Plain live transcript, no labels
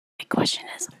question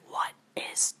is, what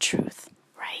is truth,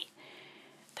 right?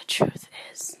 The truth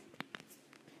is,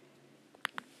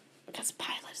 because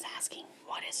Pilate is asking,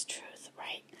 what is truth,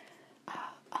 right?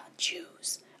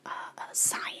 Jews,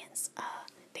 science,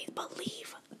 they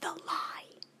believe the lie.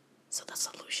 So the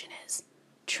solution is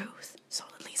truth. So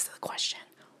it leads to the question,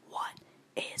 what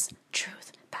is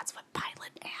truth? That's what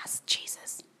Pilate asked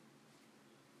Jesus.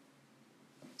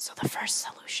 So the first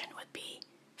solution would be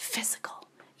physical.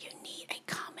 You need a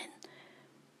common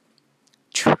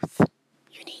truth.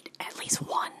 You need at least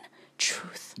one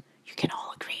truth you can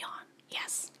all agree on.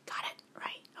 Yes, got it?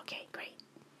 Right. Okay, great.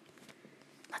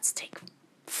 Let's take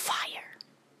fire.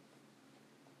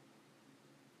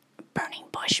 Burning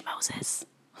bush, Moses.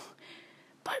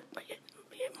 But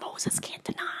Moses can't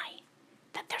deny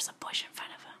that there's a bush in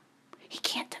front of him. He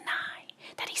can't deny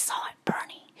that he saw it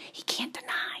burning. He can't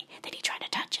deny that he tried to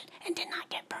touch it and did not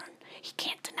get burned. He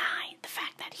can't deny the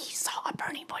fact that he saw a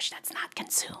burning bush that's not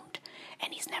consumed.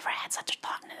 And he's never had such a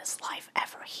thought in his life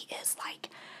ever. He is like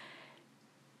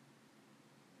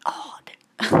awed.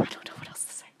 I don't know what else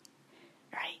to say.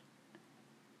 Right?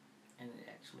 And it's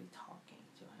actually talking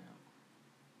to him.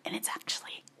 And it's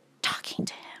actually talking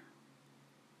to him.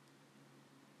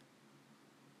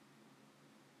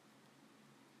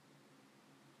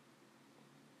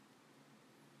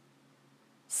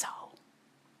 So,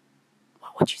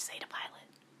 what would you say to Pilate?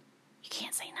 You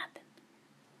can't say nothing.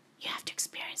 You have to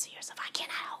experience it yourself. I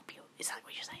cannot help you. Is that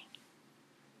what you're saying?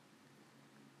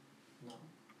 No.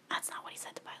 That's not what he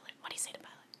said to Pilate. What did he say to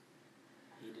Pilate?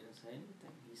 He didn't say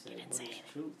anything. He said, He didn't say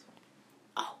anything. Truth?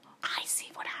 Oh, I see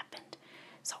what happened.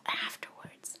 So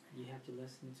afterwards, you have to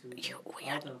listen to the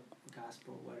other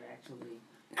gospel where actually.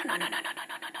 No.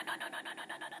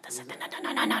 Listen, no.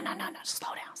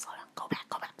 Slow down. Go back.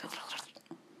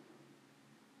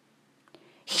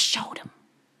 He showed him.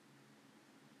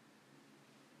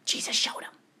 Jesus showed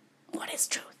him what is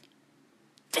truth.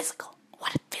 Physical.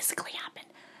 What physically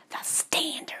happened. The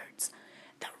standards.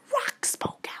 The rock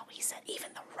spoke out. He said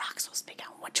even the rocks will speak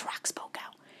out. Which rock spoke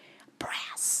out?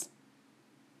 Brass.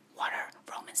 What are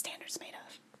Roman standards made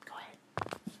of? Go ahead.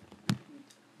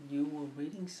 You were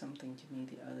reading something to me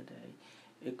the other day.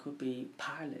 It could be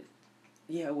Pilate.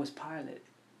 Yeah, it was Pilate.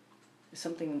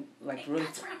 Something like really.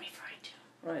 That's what I'm referring to.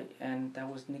 Right, and that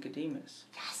was Nicodemus.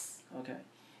 Yes. Okay,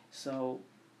 so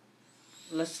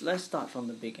let's start from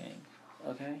the beginning.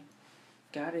 Okay,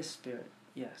 God is spirit,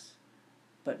 yes,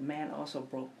 but man also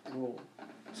broke rule.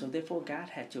 So therefore, God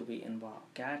had to be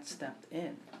involved. God stepped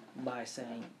in by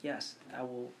saying, "Yes,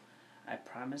 I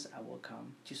promise I will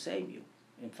come to save you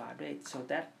in 5 days." So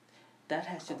that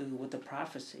has to do with the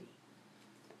prophecy.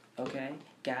 Okay,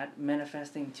 God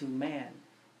manifesting to man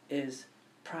is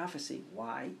prophecy.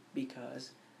 Why?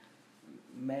 Because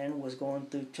man was going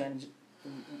through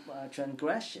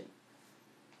transgression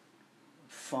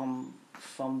from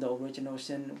the original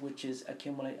sin, which is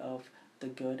accumulate of the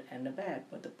good and the bad.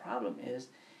 But the problem is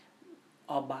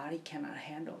our body cannot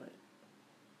handle it.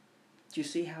 Do you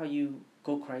see how you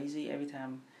go crazy every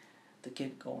time the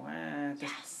kid go,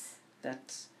 Yes.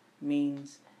 That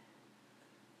means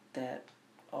that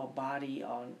our body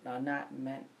are not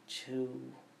meant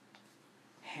to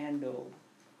handle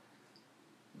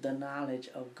the knowledge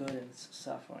of good and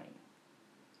suffering.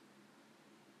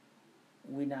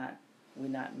 We're not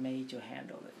made to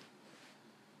handle it.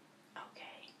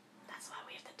 Okay, that's why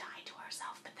we have to die to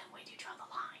ourselves. But then where do you draw the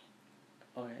line?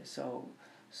 Okay, so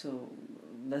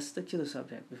let's stick to the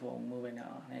subject before moving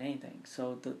on anything.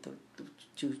 So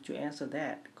to answer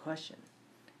that question,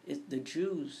 is the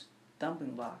Jews'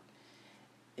 stumbling block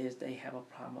is they have a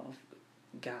problem of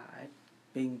God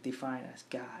being defined as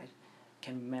God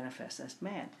can manifest as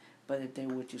man. But if they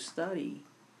were to study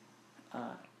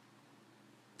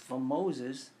from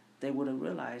Moses, they would have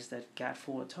realized that God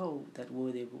foretold that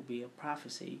there will be a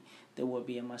prophecy, there will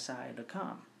be a Messiah to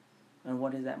come. And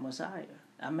what is that Messiah?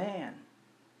 A man.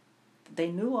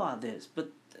 They knew all this,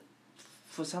 but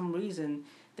for some reason,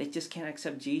 they just can't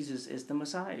accept Jesus as the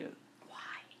Messiah.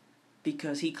 Why?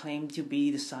 Because he claimed to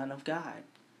be the Son of God.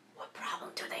 What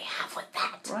problem do they have with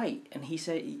that? Right, and he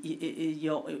said,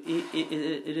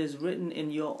 "It is written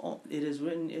in your own. It is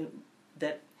written in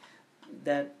that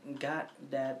God,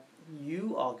 that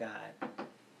you are God.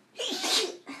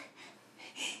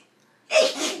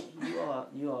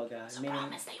 you are God." So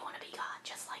problem is they want to be God,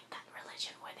 just like that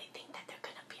religion where they think that they're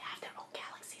gonna have their own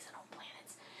galaxies and own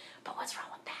planets. But what's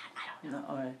wrong with that? I don't know. No,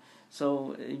 all right.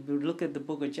 So if you look at the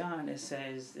book of John, it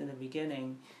says in the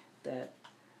beginning that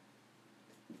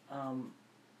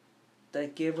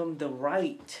that give them the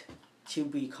right to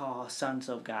be called sons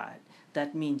of God.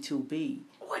 That means to be.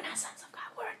 We're not sons of God.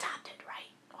 We're adopted,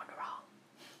 right? Or wrong?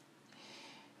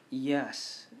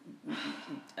 Yes,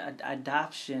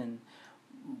 adoption,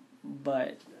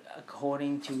 but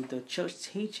according to the church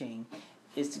teaching,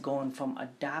 it's going from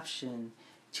adoption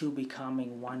to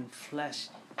becoming one flesh,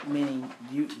 meaning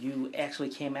you actually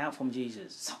came out from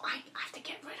Jesus. So I have to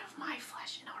get rid of my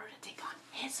flesh in order to take on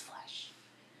his flesh.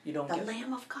 You don't. The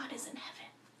Lamb of God is in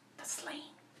heaven, the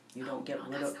slain. You don't get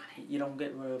rid of. You don't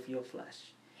get rid of your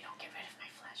flesh. You don't get rid of my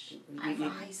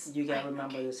flesh. You gotta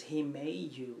remember this. He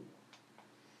made you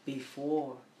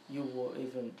before you were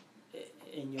even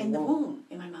in your in womb. the womb,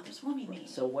 in my mother's womb. He made me.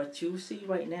 So what you see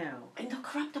right now. And the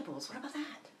corruptibles. What about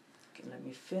that? Okay, let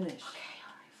me finish. Okay,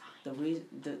 all right, fine. The reason,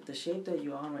 the shape that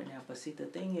you're on right now. But see, the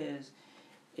thing is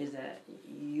that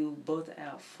you birthed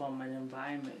out from an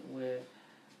environment where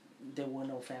there were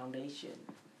no foundation.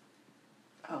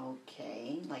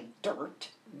 Okay, like dirt.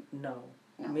 No.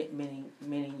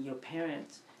 Meaning your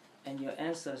parents and your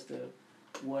ancestors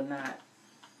were not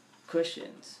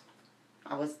Christians.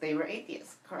 They were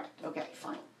atheists, correct. Okay,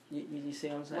 fine. You see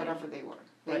what I'm saying? Whatever they were.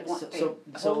 Right,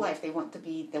 whole life they want to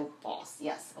be the boss.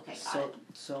 Yes, okay, got it.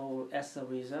 So as a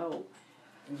result,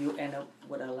 you end up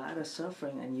with a lot of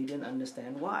suffering and you didn't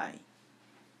understand why.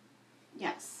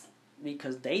 Yes.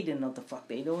 Because they didn't know what the fuck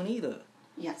they doing either.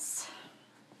 Yes.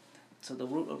 So the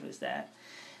root of it is that.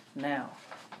 Now,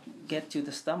 get to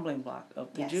the stumbling block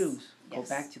of the Yes. Jews. Go Yes.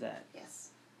 back to that.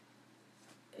 Yes.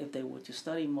 If they were to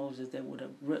study Moses, they would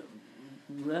have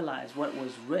realized what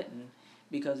was written,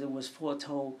 because it was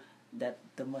foretold that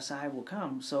the Messiah will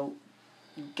come. So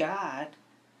God,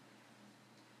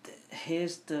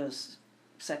 here's the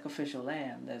sacrificial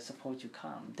lamb that's supposed to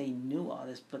come. They knew all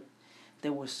this, but they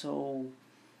were so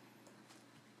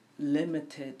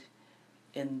limited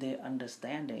in their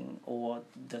understanding, or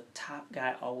the top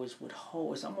guy always would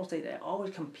hold. It's almost like they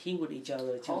always compete with each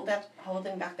other.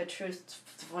 Holding back the truth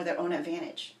for their own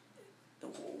advantage.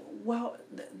 Well,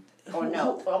 or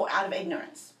out of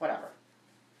ignorance, whatever.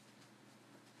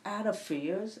 Out of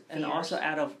fears, and also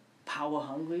out of power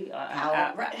hungry.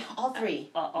 Right, all three.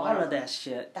 All of that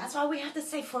shit. That's why we have to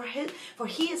say, for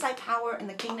he is thy power and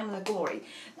the kingdom and the glory.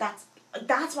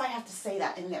 That's why I have to say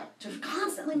that in there, to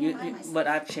constantly remind myself. But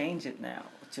I've changed it now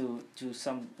to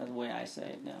some the way I say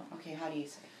it now. Okay, how do you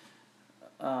say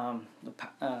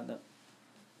it?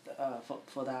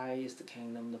 For thy is the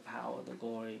kingdom, the power, the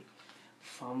glory,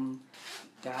 from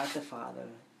God the Father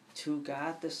to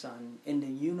God the Son, in the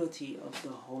unity of the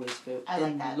Holy Spirit, I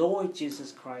like in that. Lord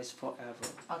Jesus Christ forever.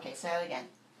 Okay, say it again.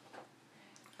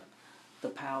 The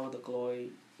power, the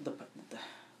glory,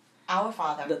 Our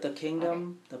Father. the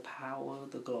kingdom, the power,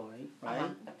 the glory,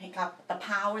 right? The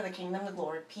power, the kingdom, the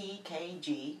glory.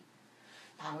 PKG.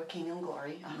 Power, kingdom,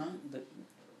 glory.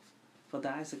 For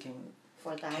thy is the kingdom.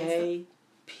 For thy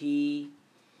KPG.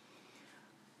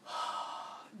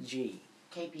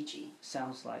 KPG.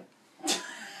 Sounds like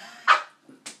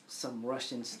some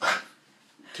Russian stuff.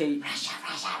 Russia.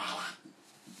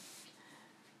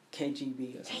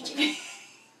 KGB or something.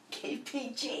 KGB.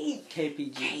 KPG.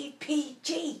 KPG.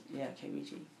 KPG. Yeah,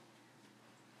 KPG.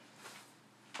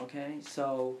 Okay,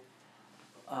 so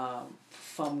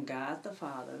from God the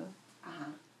Father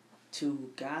to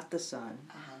God the Son.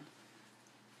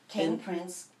 King,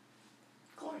 Prince,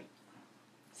 glory.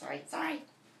 Sorry.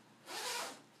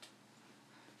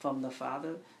 From the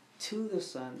Father to the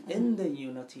Son in the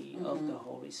unity of the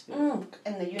Holy Spirit.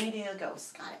 In the unity of the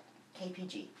Ghost. Got it.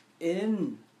 KPG.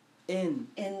 In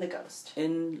the Ghost.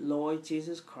 In Lord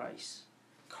Jesus Christ.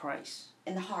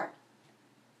 In the heart.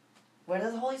 Where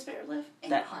does the Holy Spirit live? In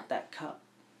that, the heart. That cup.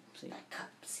 See? That cup,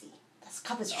 see. That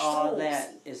cup is your all soul.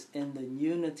 that is in the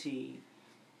unity.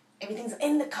 Everything's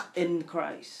in the cup. In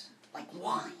Christ. Like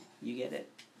wine. You get it?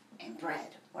 And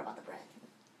bread. What about the bread?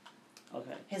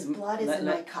 Okay. His blood is in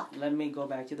my cup. Let me go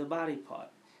back to the body part.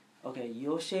 Okay,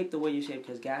 you're shaped the way you're shaped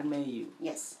because God made you.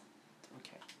 Yes.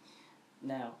 Okay.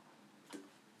 Now,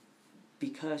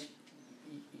 because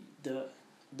the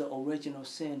original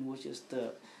sin, which is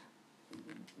the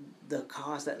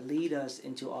cause that lead us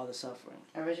into all the suffering.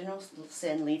 Original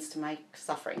sin leads to my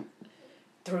suffering.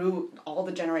 Through all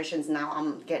the generations, now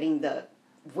I'm getting the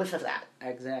whiff of that.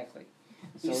 Exactly.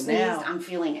 You sneezed, I'm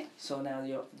feeling it. So now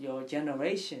your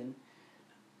generation,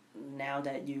 now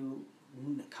that you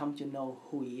come to know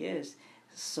who he is,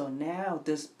 so now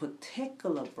this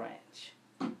particular branch,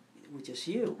 which is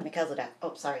you. Because of that.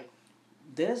 Oh, sorry.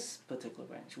 This particular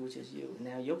branch, which is you.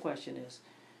 Now your question is,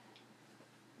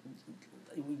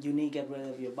 you need to get rid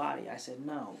of your body. I said,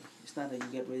 no, it's not that you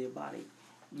get rid of your body.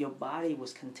 Your body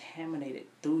was contaminated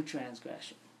through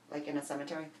transgression. Like in a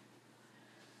cemetery?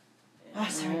 Oh,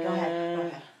 sorry, go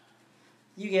ahead.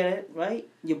 You get it, right?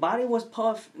 Your body was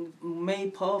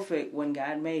made perfect when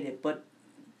God made it, but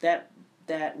that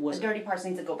was the dirty parts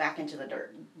need to go back into the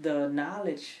dirt. the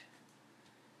knowledge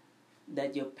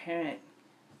that your parent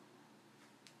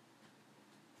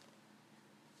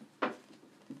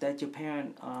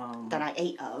that I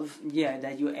ate of. Yeah,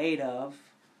 that you ate of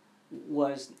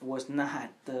was not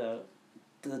the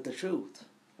truth.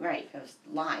 Right, it was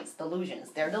lies, delusions.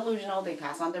 They're delusional. They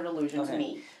pass on their delusion to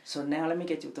me. So now let me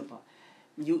get you to the point.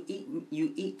 You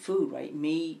eat food, right?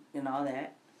 Meat and all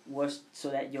that was so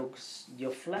that your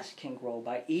flesh can grow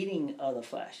by eating other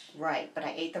flesh. Right, but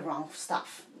I ate the wrong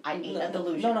stuff. I ate a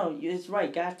delusion. No, it's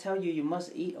right. God tell you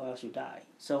must eat or else you die.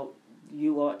 So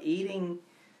you are eating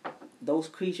those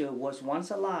creatures was once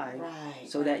alive, right,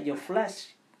 so that your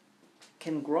flesh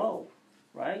can grow,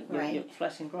 right? Your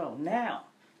flesh can grow. Now,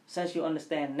 since you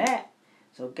understand that,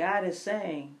 so God is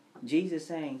saying, Jesus is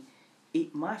saying,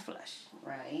 eat my flesh.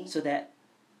 Right. So that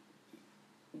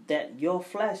your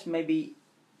flesh may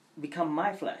become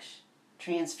my flesh.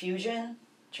 Transfusion,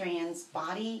 trans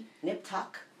body, nip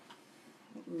tuck.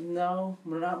 No,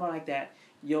 not like that.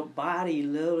 Your body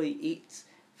literally eats,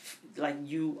 like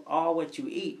you are what you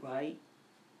eat, right?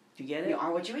 You get it? You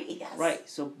are what you eat, yes. Right,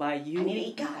 so by you... I need to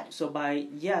eat God. So by,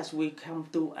 yes, we come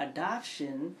through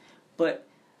adoption, but...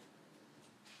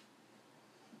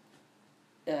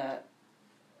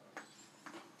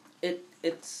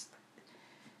 It's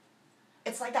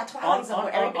like that Twilight Zone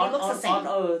where everybody looks the same.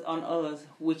 On Earth,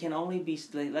 we can only be...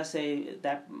 Let's say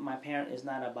that my parent is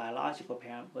not a biological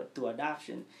parent, but through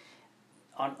adoption.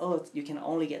 On Earth, you can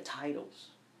only get titles.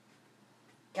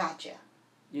 Gotcha.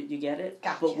 You get it?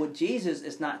 Gotcha. But with Jesus,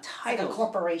 it's not titles. Like a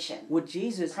corporation. With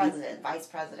Jesus... President, vice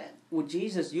president. With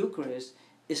Jesus Eucharist,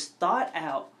 it start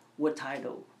out with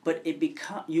title, but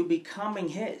you becoming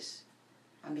His.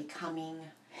 I'm becoming...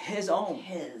 His own.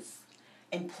 His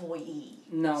employee.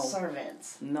 No.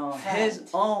 Servant. No. Friend, His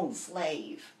own.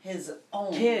 Slave. His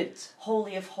own. Kids.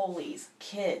 Holy of holies.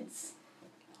 Kids.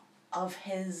 Of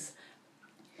His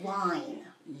line.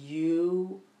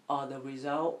 You are the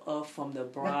result of from the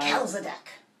bride. Melchizedek.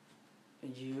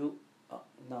 You,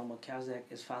 no, Melchizedek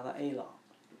is Father Elon.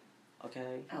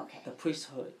 Okay? Okay. The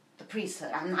priesthood. The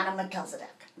priesthood. I'm not a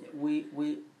Melchizedek.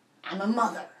 I'm a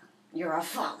mother. You're a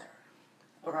father.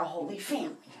 We're a holy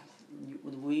family.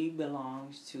 We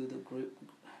belong to the group.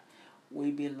 We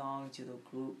belong to the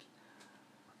group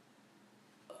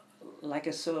like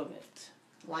a servant.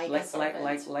 Like a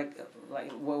servant.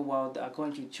 Well,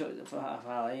 according to church,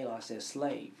 Father Elon says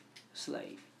slave.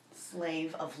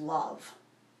 Slave of love.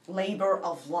 Labor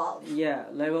of love. Yeah,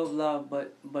 labor of love,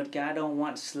 but God don't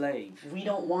want slaves. We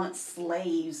don't want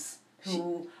slaves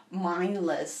who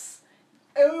mindless.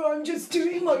 Oh, I'm just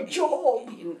doing my job.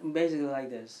 Basically like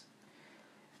this.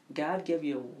 God gave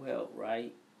you a will,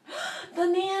 right? The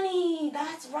nanny.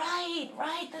 That's right.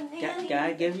 Right, the nanny.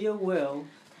 God gave you a will,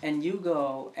 and you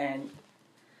go and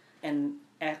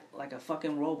act like a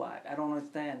fucking robot. I don't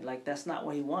understand. Like, that's not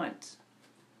what He wants.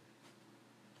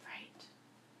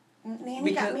 Right.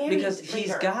 Nanny got married because He's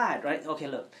later. God, right? Okay,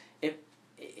 look.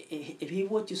 If He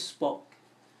would just spoke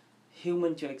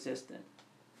human to existence,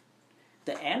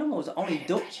 the animal is only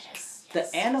doing. The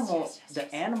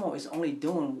animal is only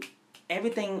doing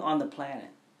everything on the planet,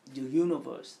 the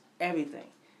universe, everything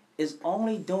is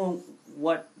only doing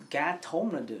what God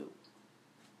told him to do.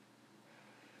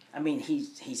 I mean,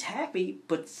 he's happy,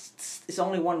 but it's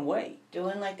only one way.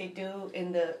 Doing like they do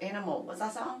in the animal. What's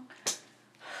that song?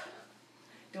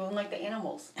 Doing like the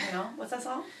animals. You know? What's that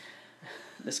song?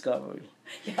 Discovery.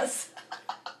 Yes.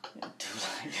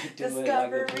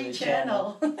 Discovery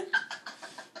Channel.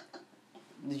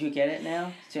 Did you get it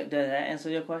now? Does that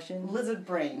answer your question? Lizard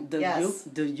brain. Yes.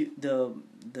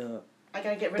 I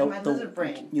gotta get rid of my lizard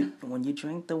brain. When you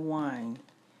drink the wine,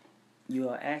 you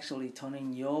are actually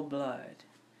turning your blood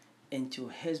into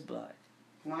His blood.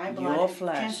 My blood. Your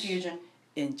flesh transfusion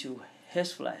into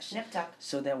His flesh. Nip tuck.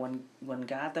 So that when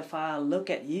God the Father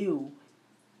look at you,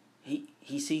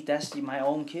 He see that's my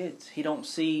own kids. He don't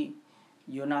see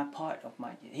you're not part of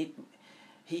my. He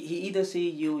either see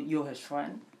you're His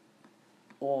friend,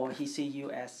 or He see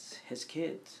you as His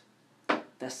kids.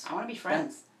 That's. I want to be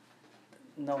friends.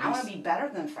 No, I want to be better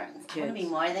than friends. Kids. I want to be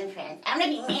more than friends. I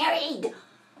want to be married.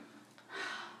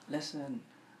 Listen.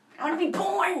 I want to be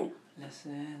born.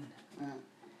 Listen.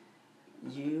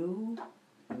 You,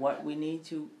 what we need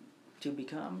to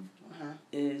become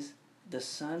is the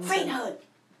sons. Sainthood.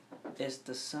 Is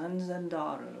the sons and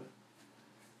daughter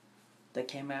that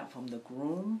came out from the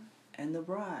groom and the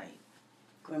bride.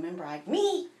 Groom and bride.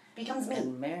 Me becomes me.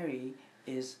 And Mary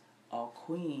is our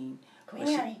queen. Queen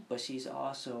Mary. But she's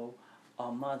also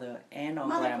our mother and our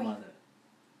Mother grandmother.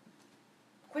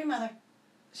 Queen mother.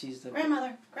 She's the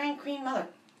grandmother. Grand queen mother.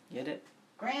 Get it?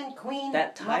 Grand Queen.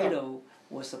 That title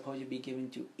was supposed to be given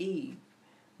to Eve,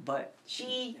 but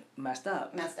she messed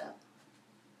up.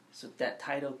 So that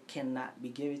title cannot be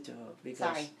given to her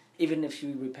because even if she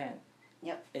repent,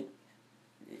 yep,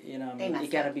 you know, what I mean,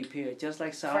 it gotta be pure. Just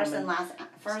like Solomon.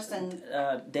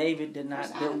 David did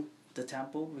not build the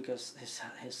temple because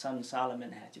his son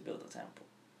Solomon had to build the temple.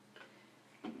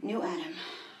 New Adam,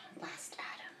 last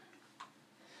Adam.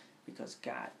 Because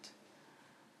God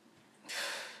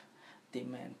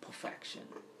demand perfection,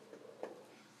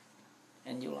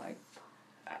 and you're like,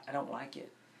 I don't like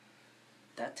it.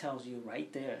 That tells you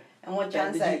right there. And what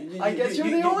John said, I guess you're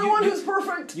the only one who's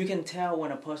perfect. You can tell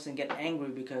when a person get angry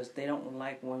because they don't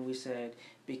like when we said,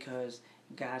 because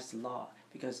God's law,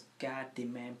 because God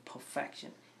demand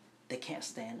perfection. They can't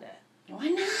stand that. Why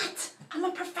not? I'm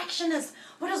a perfectionist.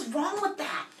 What is wrong with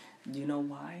that? You know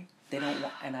why? They don't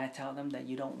want, and I tell them that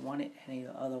you don't want it any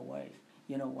other way.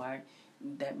 You know why?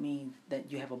 That means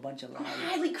that you have a bunch of liars. I'm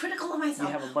highly critical of myself.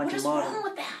 You have a bunch what is wrong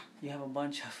with that? You have a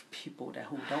bunch of people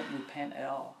who don't repent at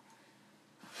all.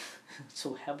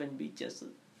 So heaven be just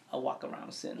a walk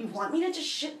around sin. You want me to just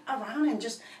shit around and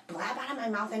just blab out of my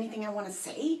mouth anything I want to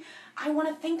say? I want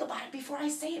to think about it before I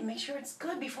say it. Make sure it's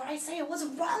good before I say it. What's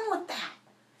wrong with that?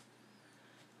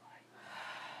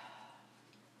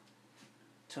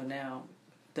 So now,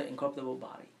 the incorruptible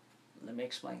body. Let me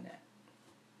explain that.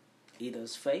 Either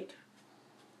it's fake,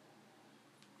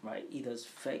 right? Either it's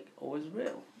fake or it's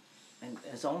real. And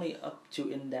it's only up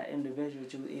to that individual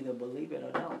to either believe it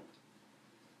or not.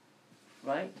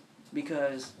 Right?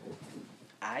 Because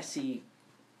I see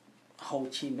Ho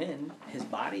Chi Minh, his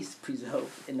body's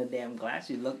preserved in the damn glass.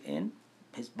 You look in,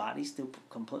 his body's still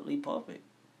completely perfect.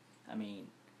 I mean,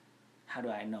 how do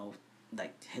I know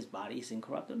like his body is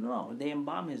incorruptible? No, they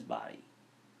embalm his body.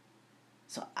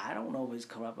 So I don't know if it's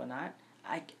corrupt or not.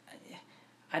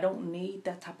 I don't need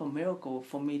that type of miracle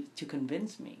for me to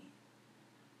convince me.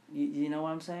 You know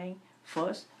what I'm saying?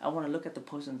 First, I want to look at the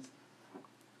person's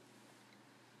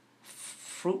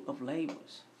fruit of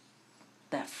labors,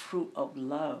 that fruit of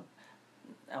love.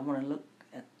 I want to look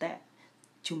at that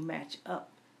to match up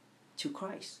to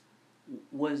Christ.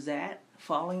 Was that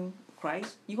following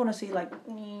Christ? You're going to see like,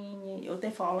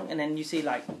 they're following, and then you see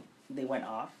like they went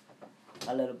off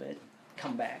a little bit,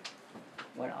 come back,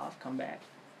 went off, come back.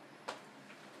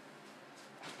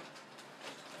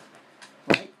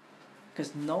 Right?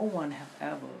 Because no one have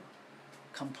ever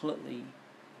completely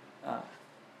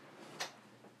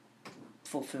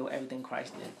fulfilled everything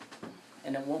Christ did.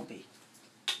 And it won't be.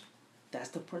 That's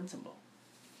the principle.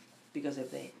 Because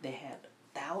if they had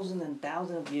thousands and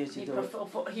thousands of years to do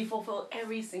it. He fulfilled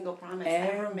every single promise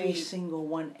ever made. Every single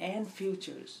one and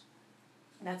futures.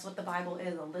 That's what the Bible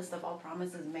is, a list of all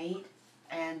promises made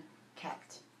and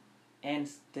kept. And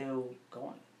still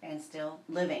going. And still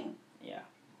living. Yeah.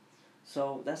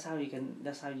 So that's how you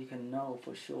can know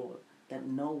for sure that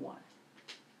no one.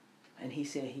 And he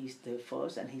said he's the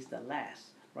first and he's the last,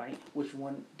 right? Which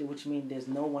means there's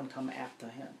no one come after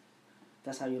him.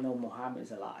 That's how you know Muhammad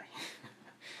is a lie.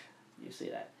 You see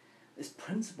that? It's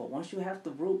principle. Once you have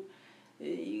the root,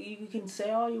 you can say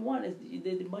all you want.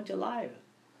 They're a bunch of liars.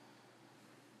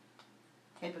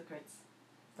 Hypocrites.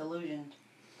 Delusion.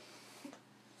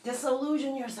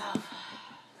 Disillusion yourself.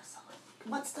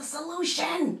 What's the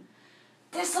solution?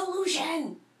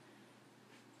 Dissolution.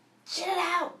 Shit it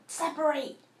out.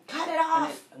 Separate. Cut it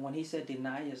off. And when he said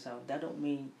deny yourself, that don't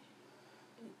mean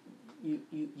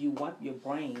you wipe your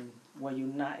brain where you're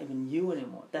not even you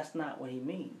anymore. That's not what he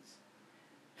means.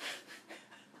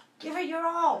 Give it your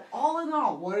all in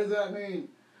all. What does that mean?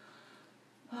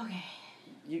 Okay.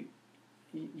 You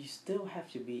still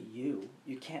have to be you.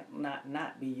 You can't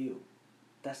not be you.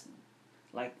 That's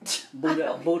like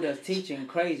Buddha's teaching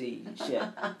crazy shit.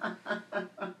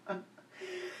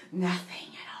 Nothing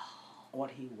at all.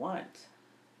 What we want,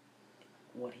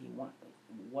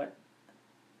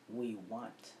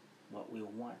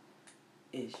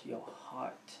 is your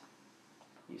heart,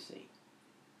 you see.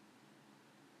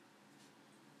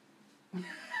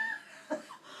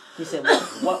 He said,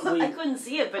 I couldn't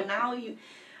see it, but now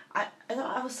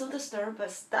I was so disturbed,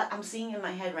 but I'm seeing in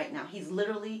my head right now. He's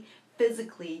literally,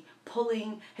 physically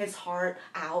pulling his heart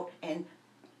out, and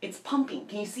it's pumping.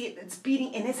 Can you see it? It's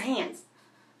beating in his hands.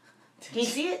 Can you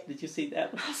see it? Did you see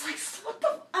that? I was like, what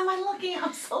the am I looking at?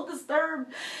 I'm so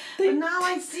disturbed. But now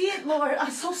I see it, Lord.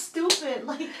 I'm so stupid.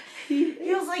 Like, he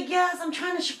was like, yes, I'm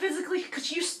trying to physically,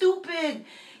 because you're stupid.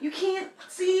 You can't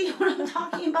see what I'm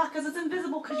talking about because it's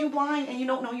invisible because you're blind and you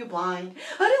don't know you're blind.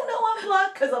 I don't know I'm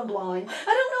black because I'm blind. I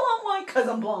don't know I'm white because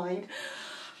I'm blind.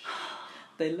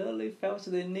 They literally fell to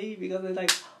their knee because they're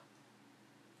like,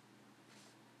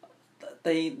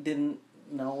 they didn't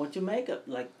know what you make of.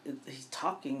 Like, he's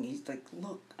talking. He's like,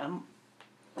 look,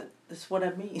 this is what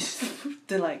I mean.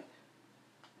 They're like,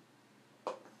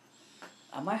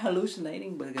 am I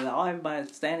hallucinating? Because all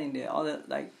everybody's standing there, all that,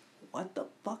 like, what the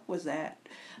fuck was that?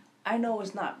 I know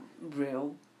it's not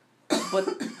real, but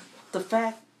the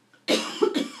fact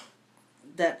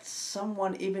that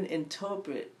someone even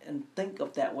interpret and think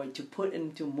of that way to put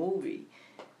into movie,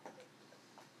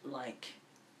 like,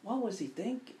 what was he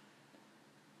thinking?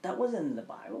 That wasn't in the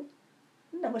Bible.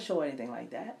 It never show anything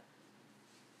like that.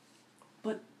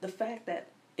 But the fact that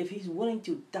if he's willing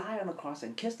to die on the cross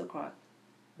and kiss the cross,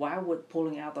 why would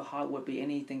pulling out the heart would be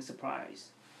anything surprise?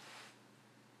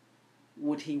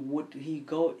 Would he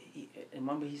go?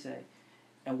 Remember he said,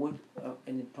 and what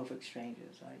in Perfect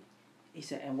Strangers, right? He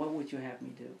said, and what would you have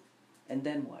me do? And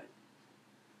then what?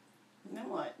 Then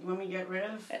what? You want me to get rid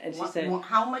of? And she said,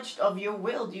 how much of your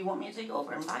will do you want me to take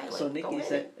over and violate? So Nikki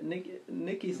said,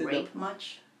 Nikki said, rape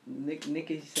much?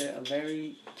 Nikki said a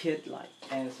very kid-like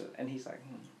answer, and he's like,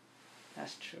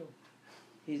 that's true.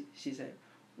 She said,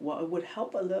 well, it would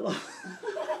help a little.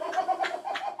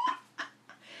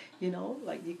 You know,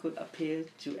 like you could appear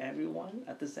to everyone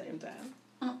at the same time.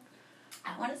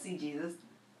 I want to see Jesus.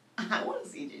 I want to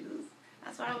see Jesus.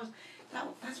 That's what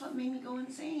that's what made me go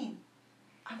insane.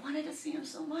 I wanted to see him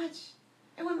so much.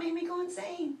 And what made me go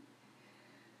insane?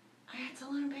 I had to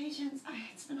learn patience.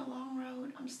 It's been a long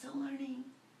road. I'm still learning.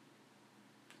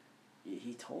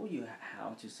 He told you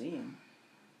how to see him.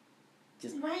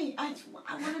 Right. I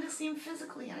wanted to see him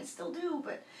physically, and I still do,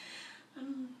 but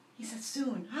he said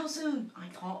soon. How soon? I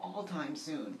call all time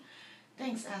soon.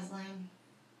 Thanks, Aslan.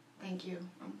 Thank you.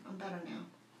 I'm better now.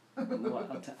 Well,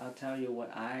 I'll tell you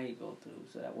what I go through,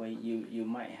 so that way you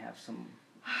might have some.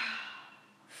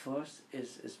 First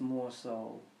is more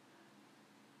so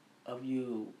of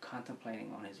you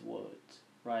contemplating on his words,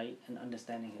 right, and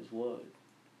understanding his word.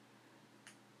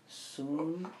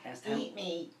 Soon as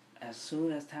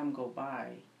time go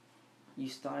by, you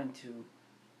starting to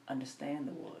understand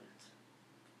the words,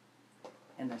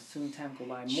 and as soon time go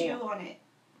by more. Chew on it.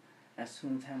 As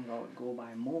soon time go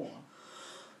by more.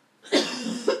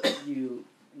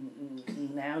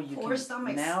 Now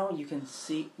you can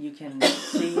see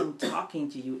him talking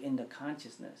to you in the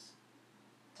consciousness.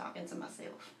 Talking to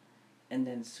myself. And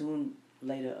then soon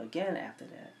later again after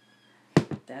that,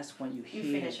 that's when you hear.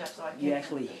 You finish up so I can. You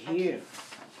actually hear.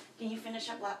 Can you finish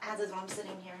up as I'm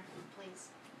sitting here, please,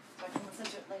 so I can listen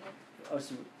to it later?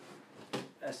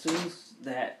 As soon as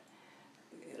that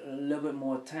a little bit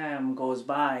more time goes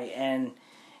by and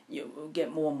you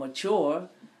get more mature,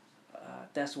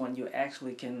 that's when you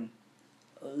actually can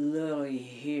literally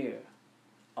hear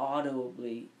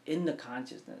audibly in the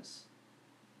consciousness,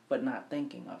 but not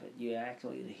thinking of it. You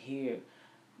actually hear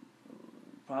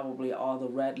probably all the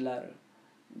red letter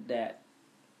that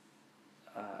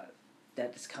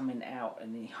is coming out,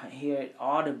 and you hear it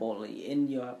audibly in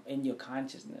your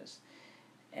consciousness,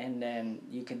 and then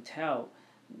you can tell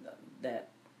that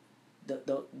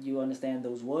you understand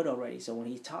those words already. So when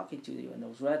he's talking to you in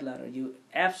those red letters, you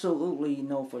absolutely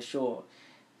know for sure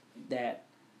that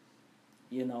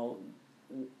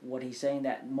what he's saying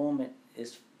that moment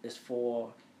is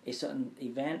for a certain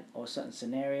event or certain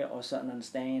scenario or certain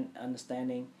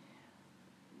understanding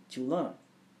to learn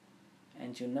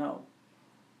and to know.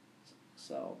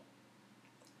 So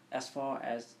as far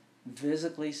as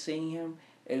physically seeing him,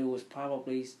 it was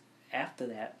probably after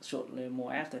that, shortly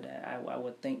more after that, I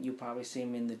would think you probably see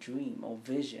him in the dream or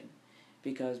vision,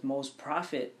 because most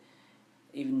prophet,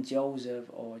 even Joseph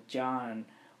or John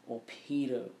or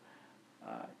Peter,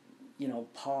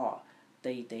 Paul,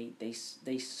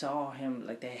 they saw him,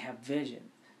 like they have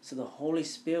vision. So the Holy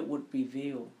Spirit would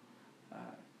reveal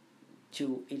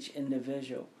to each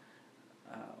individual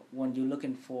when you're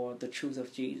looking for the truth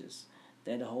of Jesus.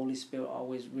 Then the Holy Spirit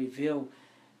always reveal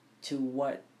to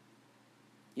what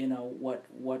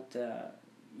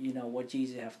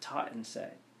Jesus have taught and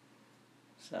said.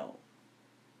 So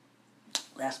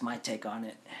that's my take on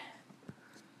it.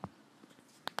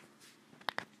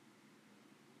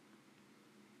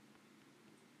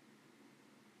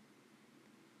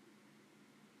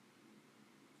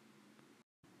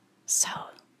 So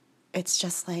it's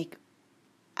just like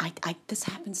this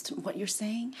happens to what you're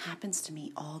saying happens to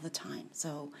me all the time.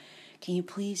 So can you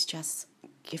please just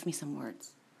give me some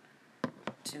words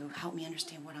to help me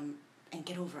understand and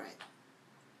get over it?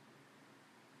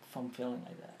 From feeling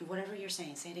like that. Whatever you're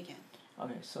saying, say it again.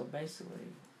 Okay, so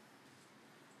basically,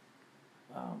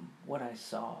 what I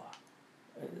saw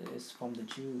is from the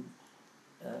Jew,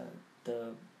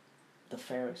 the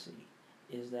Pharisee,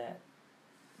 is that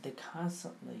they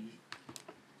constantly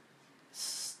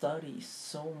study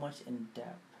so much in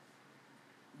depth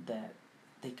that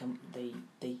they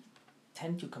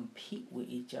tend to compete with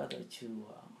each other to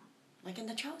like in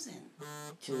The Chosen.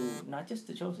 Not just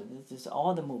The Chosen. It's just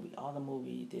all the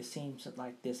movie. There seems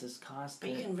like this is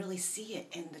constant. But you can really see it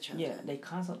in The Chosen. Yeah, they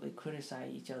constantly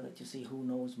criticize each other to see who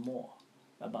knows more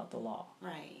about the law.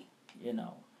 Right. You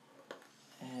know,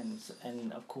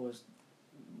 and of course,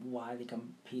 why they're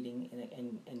competing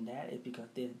in that is because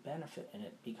they benefit in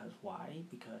it. Because why?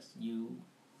 Because you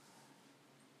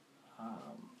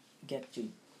get to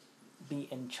be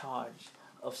in charge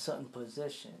of certain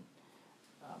position,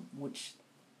 which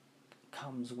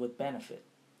comes with benefit.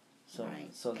 So,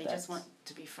 right. So they just want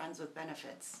to be friends with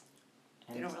benefits.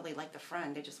 They don't really like the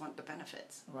friend. They just want the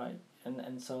benefits. Right,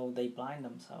 and so they blind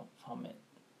themselves from it.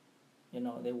 You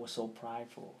know, they were so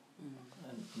prideful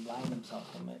and blind themselves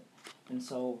from it. And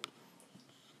so,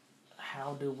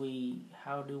 how do we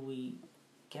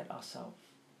get ourselves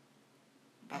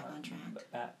back on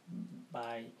track?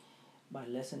 By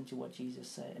listening to what Jesus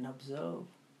said and observe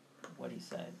what he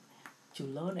said. To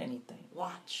learn anything.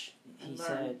 Watch. He learn.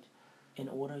 said, in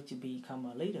order to become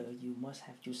a leader, you must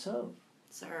have to serve.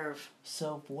 Serve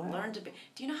well. Learn to be.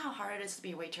 Do you know how hard it is to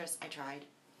be a waitress? I tried.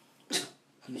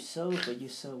 You serve, but you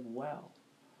serve well.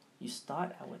 You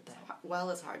start out with that. Well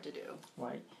is hard to do.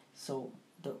 Right. So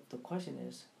the question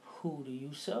is, who do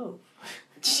you serve?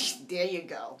 There you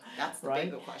go. That's the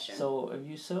bigger question. So if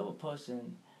you serve a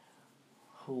person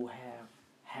who have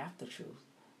half the truth,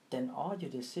 then all your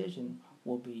decision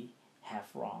will be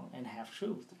half wrong and half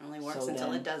truth. It only works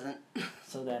until it doesn't.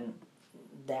 So then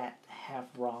that half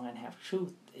wrong and half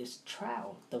truth is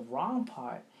trial. The wrong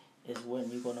part is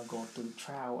when you're going to go through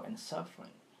trial and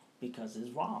suffering because it's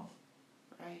wrong.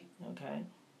 Right. Okay?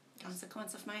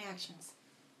 Consequence of my actions.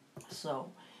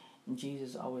 So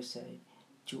Jesus always said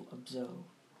to observe.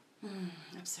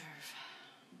 Observe.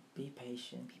 Be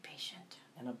patient. Be patient.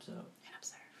 And observe. And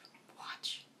observe.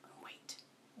 Watch. And wait.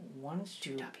 Once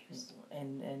you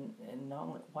and not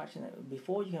only watching it,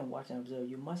 before you can watch and observe,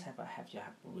 you must have a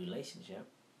relationship.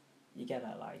 You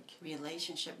gotta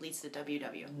relationship leads to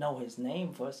WW. Know his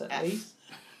name first at least.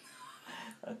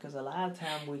 Because a lot of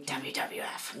time we can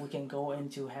WWF. We can go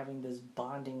into having this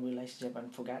bonding relationship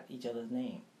and forget each other's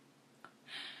name.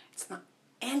 It's not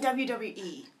and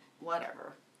WWE.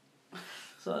 Whatever.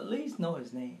 So at least know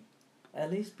his name. At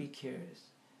least be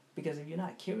curious. Because if you're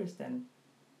not curious, then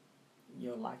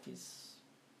your life is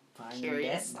finding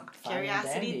curious.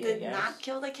 Curiosity did not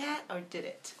kill the cat, or did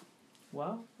it?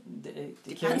 Well,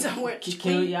 depends on which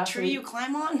tree you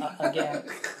climb on.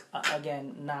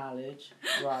 Again, knowledge,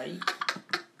 right?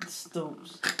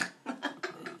 Stoops.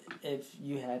 If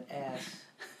you had asked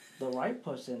the right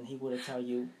person, he would have tell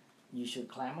you should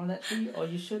climb on that tree or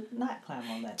you should not climb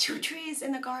on that tree. 2 trees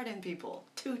in the garden, people.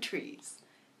 2 trees.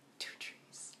 2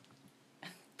 trees.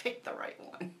 Pick the right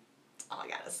one. That's all I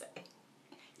gotta say.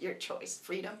 Your choice.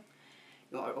 Freedom.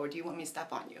 Or do you want me to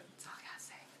step on you? That's all I gotta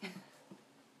say.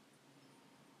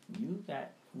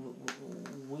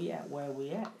 We at where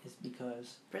we at is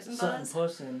because Prison certain buzz?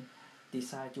 person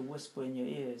decided to whisper in your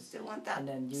ears. Still want that and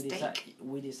then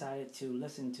we decided to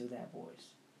listen to that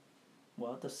voice.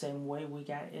 Well, the same way we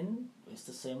got in, it's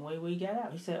the same way we get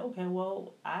out. He said, okay,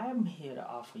 well, I'm here to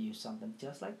offer you something,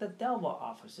 just like the devil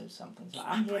offers you something. So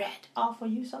I'm here to offer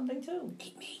you something too.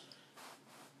 Eat me.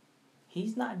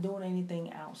 He's not doing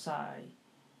anything outside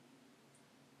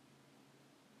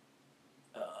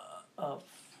of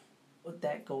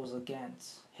that goes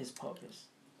against his purpose.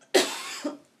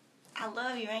 I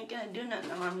love you, ain't gonna do nothing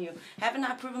to harm you. Haven't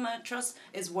I proven my trust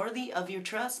is worthy of your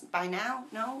trust by now?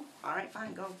 No? Alright,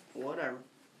 fine, go. Whatever.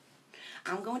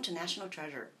 I'm going to National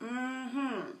Treasure. You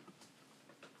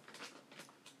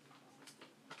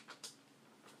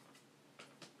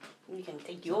can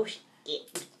take your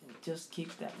shit. Just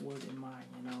keep that word in mind,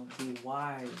 be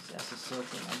wise as a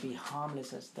serpent and be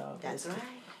harmless as dove. That's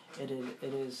right. It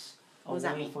is a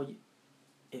way for you.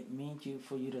 It means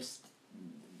for you to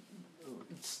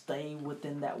stay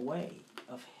within that way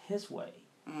of his way.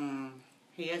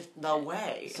 He is the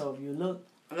way. So if you look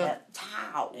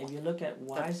at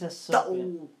wise as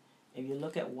serpent,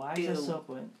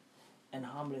 and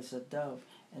harmless as a dove,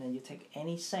 and then you take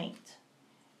any saint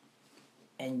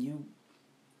and you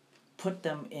put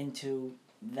them into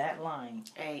that line,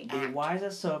 be wise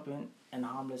as serpent and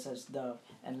harmless as dove,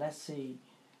 and let's see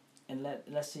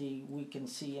we can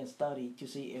see and study to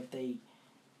see if they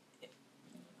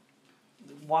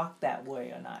walk that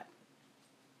way or not.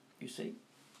 You see?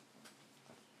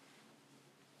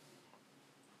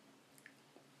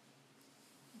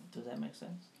 Does that make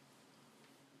sense?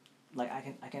 Like I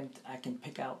can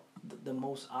pick out the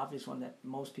most obvious one that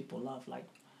most people love, like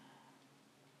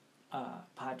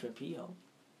Padre Pio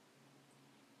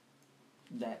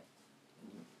that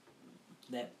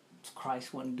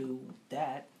Christ wouldn't do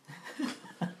that.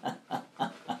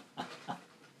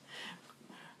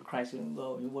 Christ wouldn't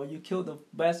go, well, you killed the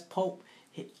best pope.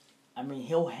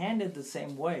 He'll handle it the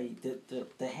same way.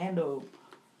 The handle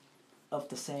of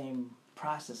the same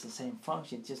process, the same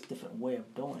function, just different way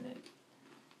of doing it.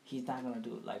 He's not going to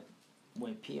do it like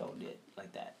way Pio did,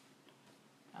 like that.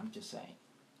 I'm just saying.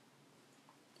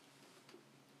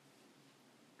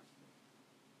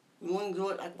 You want to do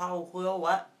it like Papa Pio,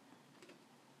 what?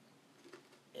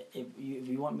 If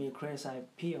you want me to criticize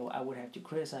Pio, I would have to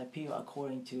criticize Pio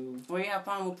according to... What do you have a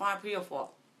problem with Papa Pio for?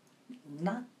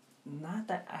 Not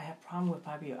that I have problem with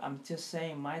Papa Pio. I'm just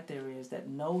saying my theory is that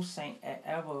no saint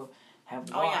ever have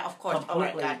walked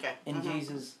completely in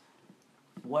Jesus'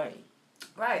 way.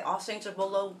 Right, all saints are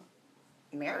below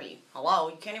Mary. Hello,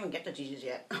 you can't even get to Jesus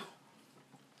yet.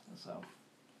 So,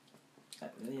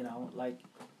 like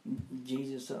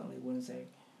Jesus certainly wouldn't say...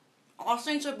 All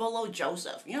saints are below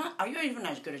Joseph. Are you even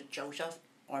as good as Joseph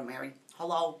or Mary?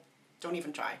 Hello, don't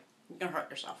even try. You're going to hurt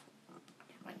yourself.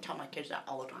 I tell my kids that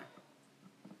all the time.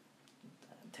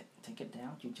 Take it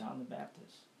down to John the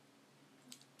Baptist.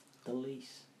 The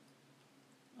least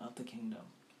of the kingdom.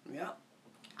 Yep.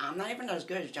 I'm not even as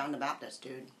good as John the Baptist,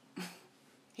 dude.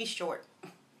 He's short.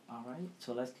 All right,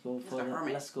 so let's go further.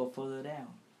 Let's go further down.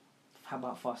 How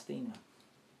about Faustina?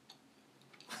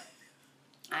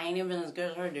 I ain't even as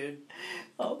good as her, dude.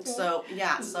 Okay. So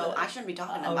I shouldn't be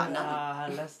talking about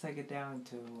nothing. Let's take it down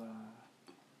to...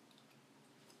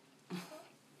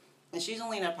 And she's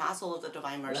only an apostle of the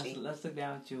divine mercy. Let's look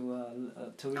down to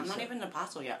Teresa. I'm not even an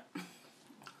apostle yet.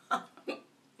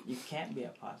 You can't be an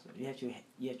apostle. You have to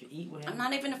eat with him. I'm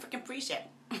not even a freaking priest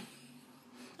yet.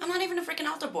 I'm not even a freaking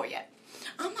altar boy yet.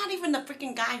 I'm not even the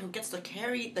freaking guy who gets to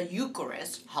carry the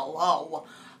Eucharist, hello,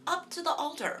 up to the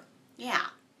altar. Yeah.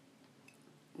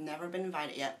 Never been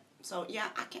invited yet. So, yeah,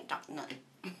 I can't talk nothing.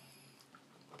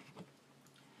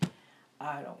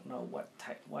 I don't know what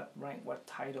rank, what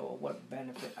title, or what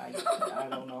benefit. I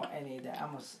don't know any of that.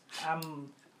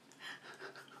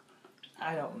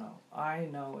 I don't know. I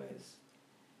know is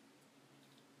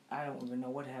I don't even know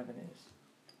what heaven is.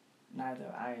 Neither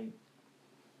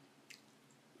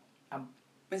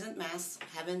Isn't Mass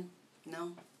heaven?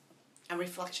 No? A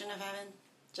reflection of heaven?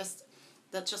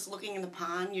 That's just looking in the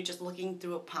pond. You're just looking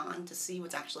through a pond to see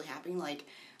what's actually happening, like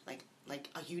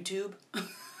a YouTube.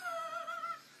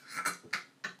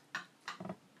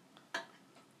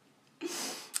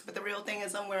 But the real thing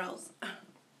is somewhere else.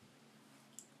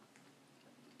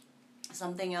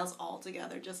 Something else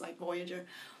altogether, just like Voyager.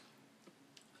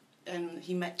 And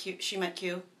she met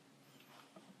Q.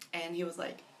 And he was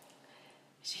like,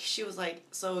 she was like,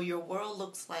 so your world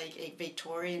looks like a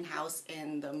Victorian house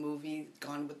in the movie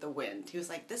Gone with the Wind. He was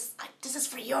like, this is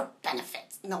for your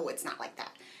benefit. No, it's not like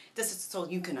that. This is so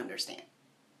you can understand.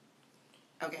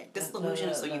 Okay, this illusion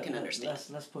is so you can understand.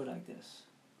 Let's put it like this.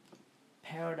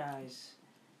 Paradise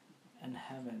and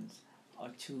heavens are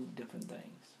two different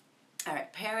things. All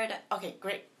right, paradise. Okay,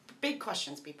 great. Big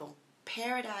questions, people.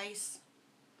 Paradise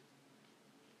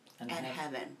and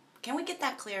heaven. Can we get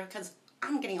that clear? Because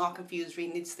I'm getting all confused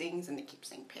reading these things, and they keep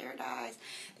saying paradise,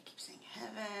 they keep saying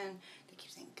heaven, they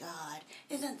keep saying God.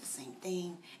 Isn't it the same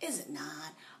thing? Is it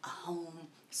not? A home,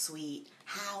 sweet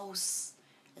house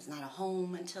is not a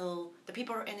home until the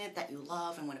people are in it that you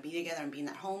love and want to be together and be in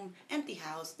that home. Empty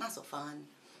house, not so fun.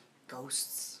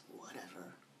 Ghosts,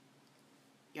 whatever.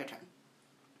 Your turn.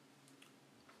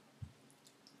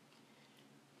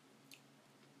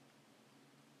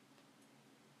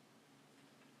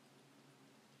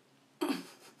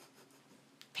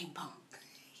 Ping pong.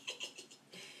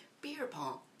 Beer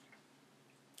pong.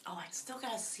 Oh, I still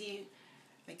gotta see you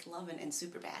make love in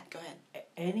Superbad. Go ahead.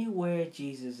 Anywhere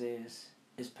Jesus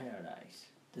is paradise.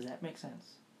 Does that make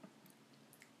sense?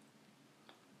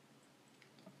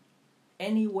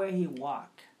 Anywhere he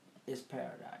walked is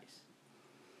paradise.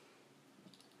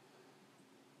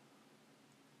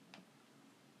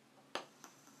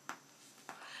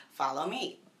 Follow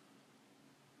me.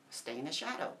 Stay in the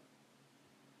shadow.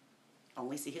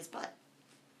 Only see his butt.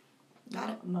 Got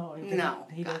it? No.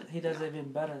 He does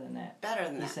even better than that. Better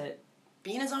than that. He said,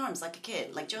 be in his arms like a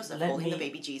kid, like Joseph holding the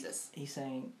baby Jesus. He's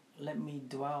saying, let me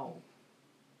dwell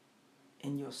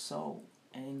in your soul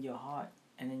and in your heart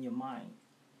and in your mind.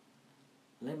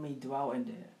 Let me dwell in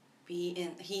there.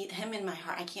 Him in my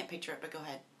heart. I can't picture it, but go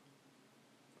ahead.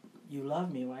 You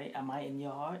love me, right? Am I in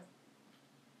your heart?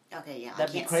 Okay, yeah,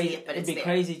 That'd I can't be crazy. see it, but It'd it's be there.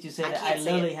 crazy to say I that I can't see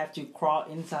literally it. have to crawl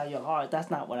inside your heart. That's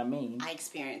not what I mean. I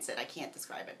experience it. I can't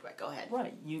describe it, but go ahead.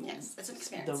 Right. Yes, it's an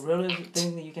experience. The realest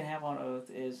thing that you can have on earth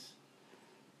is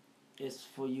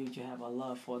for you to have a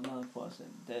love for another person.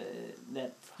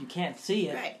 That you can't see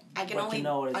it. Right. I can but only you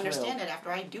know it's understand real. it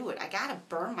after I do it. I gotta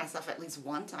burn myself at least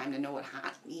one time to know what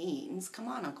hot means. Come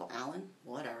on, Uncle Alan.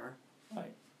 Whatever.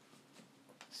 Right.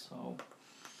 So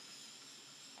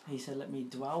he said, "Let me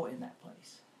dwell in that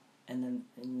place, and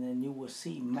then you will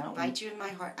see mountains." I'll invite you in my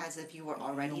heart as if you were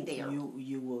already there.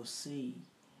 You will see.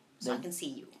 So I can see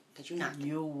you, because you're not there.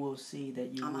 You will see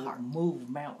that you I'm a will heart. move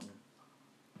mountain.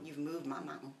 You've moved my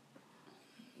mountain.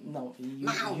 No,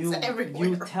 Mountains everywhere.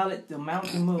 you tell it the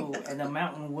mountain move, and the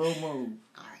mountain will move.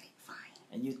 All right, fine.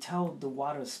 And you tell the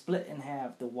water split in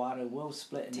half, the water will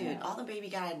split in half. Dude, all the baby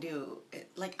gotta do,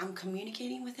 I'm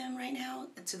communicating with him right now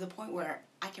to the point where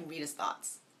I can read his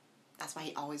thoughts. That's why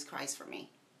he always cries for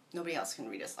me. Nobody else can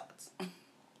read his thoughts.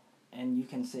 And you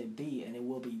can say B, and it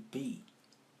will be B.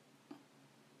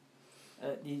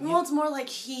 Well, it's more like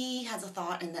he has a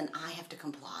thought and then I have to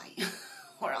comply.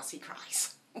 Or else he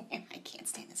cries. I can't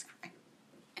stand his crying.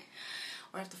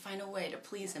 Or I have to find a way to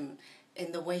please him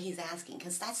in the way he's asking,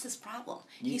 because that's his problem.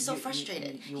 He's so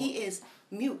frustrated. He is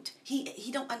mute. He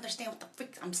don't understand what the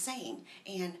frick I'm saying,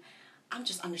 and I'm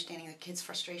just understanding the kid's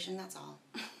frustration. That's all.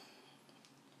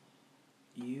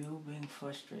 You being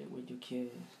frustrated with your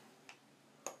kids,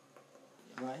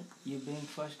 right? You being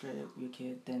frustrated with your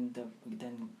kid,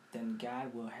 then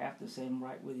God will have the same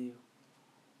right with you.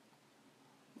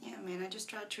 Yeah, man, I just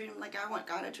try to treat him like I want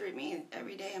God to treat me.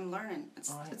 Every day I'm learning. It's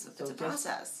a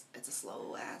process. It's a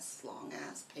slow-ass,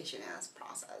 long-ass, patient-ass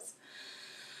process.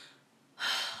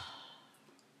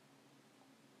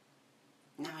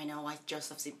 Now I know why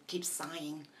Joseph keeps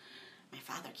sighing. My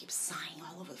father keeps sighing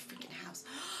all over the freaking house.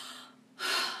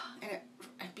 And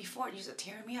before it used to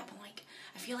tear me up. I'm like,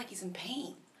 I feel like he's in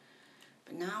pain.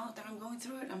 But now that I'm going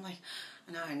through it, I'm like,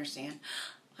 now I understand.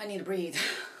 I need to breathe.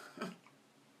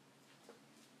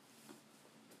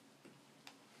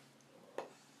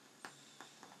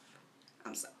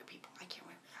 I'm sorry, people. I can't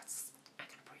wait. I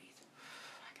gotta breathe.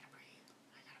 I gotta breathe.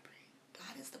 I gotta breathe.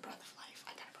 God is the breath of life.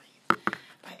 I gotta breathe.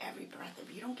 By every breath,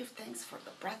 if you don't give thanks for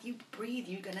the breath you breathe,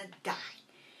 you're gonna die.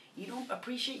 You don't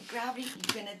appreciate gravity,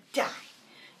 you're gonna die.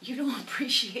 You don't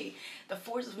appreciate the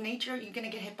force of nature, you're gonna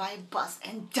get hit by a bus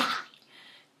and die.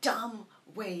 Dumb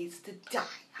ways to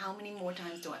die. How many more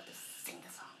times do I have to sing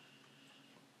this song?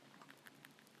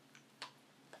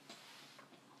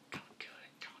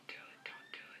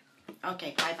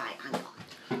 Okay, bye-bye. I'm gone.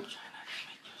 I'm trying not to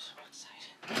make you so excited.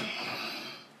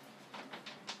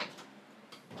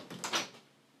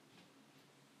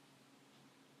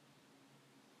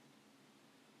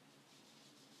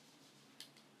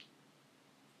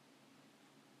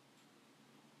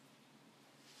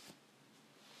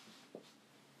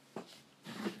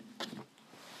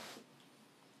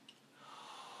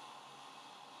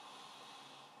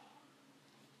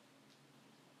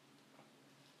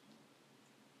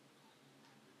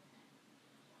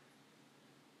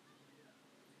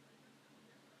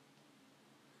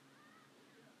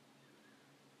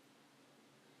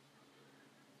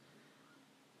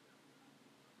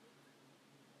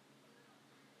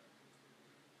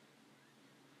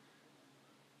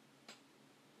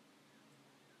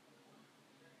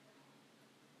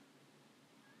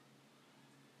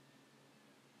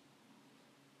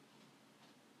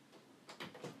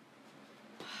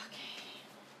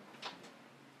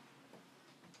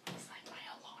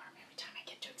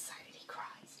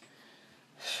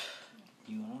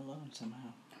 You're gonna learn somehow.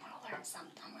 I'm gonna learn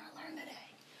something. I'm gonna learn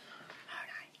today. All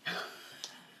right.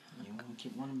 You wanna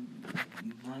keep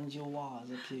you run your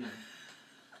walls up here.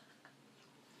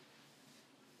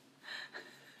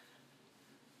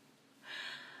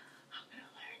 I'm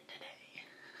gonna learn today.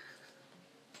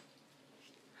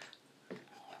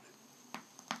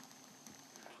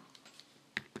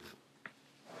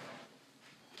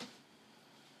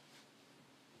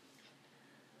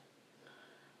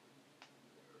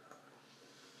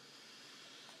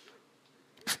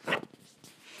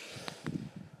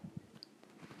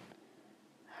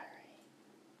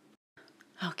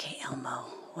 Okay, Elmo,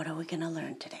 what are we going to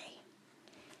learn today?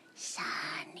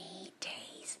 Sunny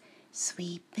days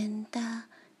sweeping the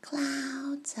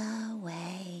clouds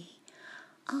away,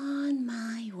 on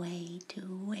my way to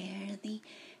where the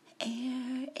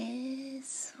air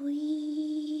is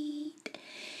sweet.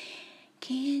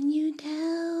 Can you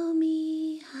tell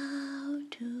me how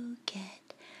to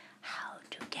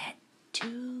get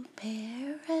to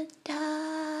paradise?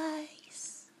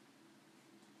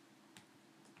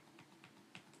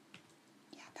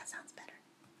 Yeah, that sounds better.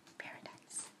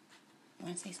 You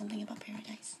want to say something about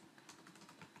paradise?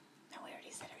 No, we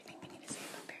already said everything we need to say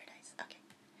about paradise. Okay.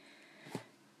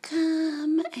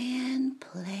 Come and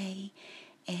play.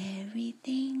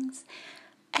 Everything's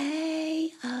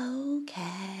A-okay.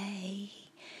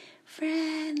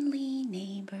 Friendly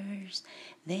neighbors,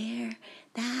 there,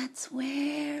 that's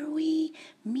where we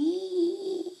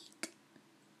meet.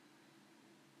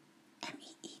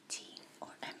 M-E-E-T or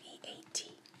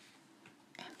M-E-A-T.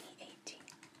 M-E-A-T.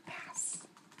 Mass.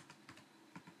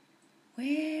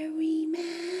 Where we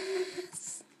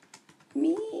mass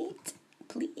meet,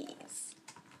 please.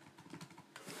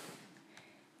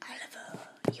 Oliver,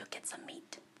 you get some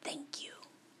meat. Thank you.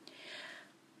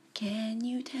 Can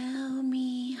you tell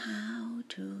me how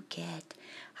to get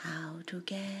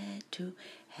to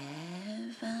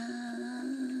heaven?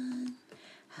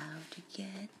 How to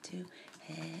get to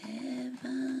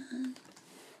heaven?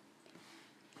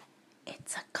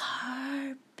 It's a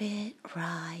carpet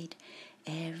ride.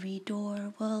 Every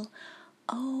door will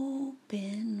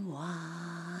open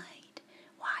wide.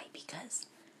 Why? Because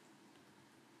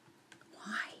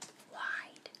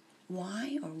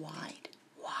why or wide?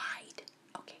 Wide.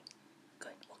 Okay,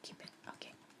 good. We'll keep it.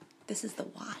 Okay. This is the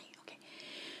why. Okay.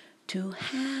 To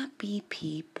happy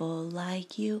people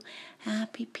like you,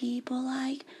 happy people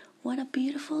like, what a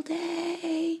beautiful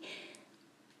day.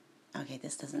 Okay,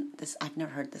 I've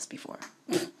never heard this before.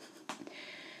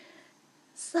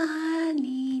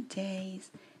 Sunny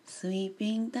days,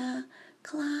 sweeping the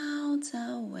clouds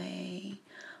away,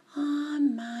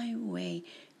 on my way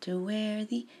to where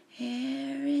the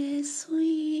air is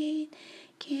sweet.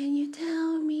 Can you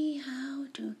tell me how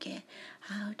to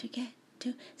get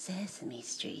to Sesame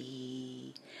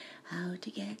Street? How to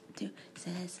get to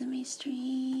Sesame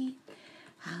Street?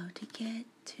 How to get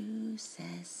to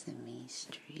Sesame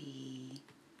Street?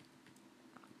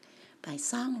 By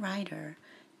songwriter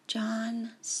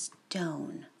John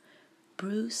Stone.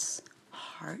 Bruce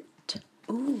Hart.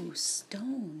 Ooh,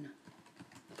 Stone.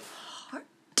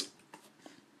 Heart.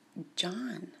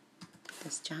 John.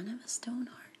 Does John have a stone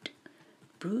heart?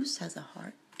 Bruce has a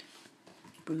heart.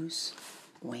 Bruce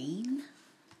Wayne.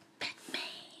 Batman.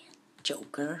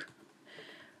 Joker.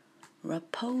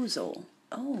 Raposal.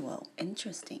 Oh, well,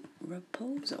 interesting.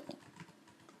 Raposal.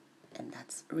 And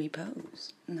that's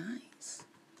repose. Nice.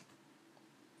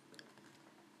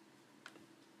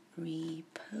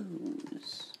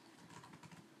 Repose.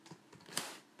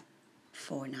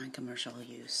 For non-commercial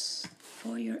use.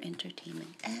 For your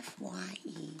entertainment.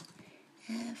 F-Y-E.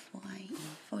 F-Y-E.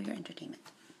 For your entertainment.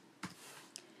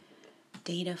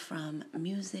 Data from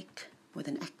music with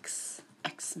an X.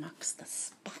 X marks the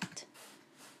spot.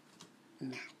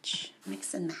 Match.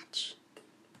 Mix and match.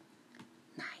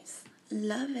 Nice.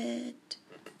 Love it.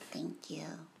 Thank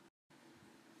you.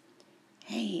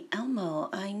 Hey, Elmo,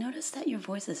 I noticed that your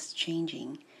voice is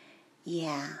changing.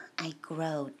 Yeah, I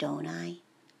grow, don't I?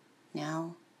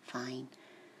 No? Fine.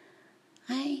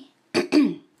 I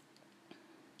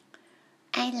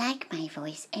like my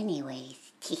voice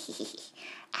anyways.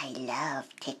 I love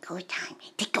tickle time.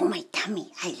 Tickle my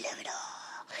tummy. I love it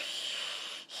all.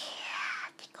 Yeah,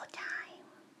 tickle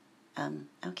time.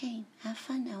 Okay. Have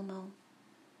fun, Elmo.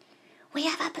 We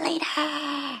have a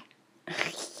bleeder!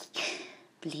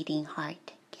 Bleeding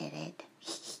heart. Get it?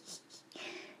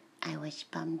 I was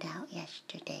bummed out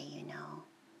yesterday, you know.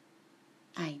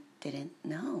 I didn't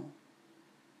know.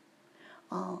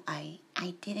 Oh, I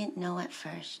didn't know at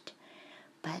first.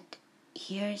 But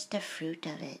here's the fruit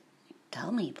of it.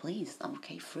 Tell me, please.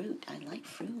 Okay, fruit. I like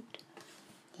fruit.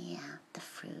 Yeah, the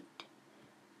fruit.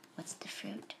 What's the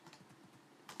fruit?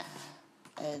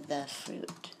 The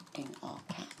fruit in all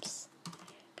caps.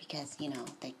 Because, you know,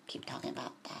 they keep talking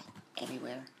about that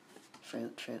everywhere.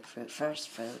 Fruit. First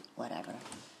fruit, whatever.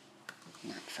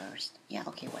 Not first. Yeah,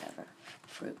 okay, whatever.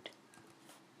 Fruit.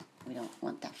 We don't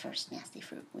want that first nasty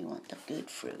fruit. We want the good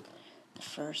fruit. The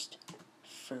first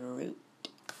fruit.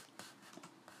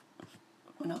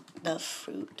 No, the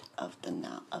fruit of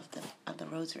the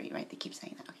rosary, right? They keep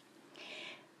saying that. Okay.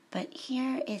 But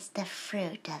here is the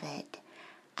fruit of it.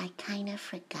 I kind of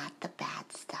forgot the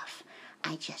bad stuff.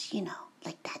 I just, you know,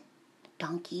 like that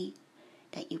donkey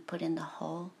that you put in the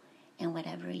hole, and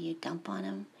whatever you dump on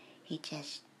him, he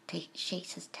just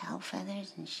shakes his tail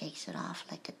feathers and shakes it off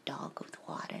like a dog with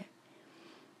water.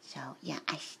 So, yeah,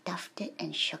 I stuffed it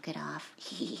and shook it off.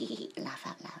 Laugh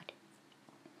out loud.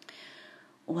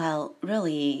 Well,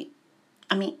 really,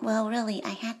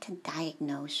 I had to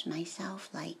diagnose myself,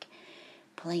 like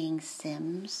playing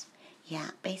Sims.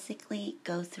 Yeah, basically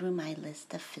go through my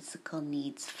list of physical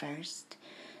needs first.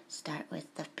 Start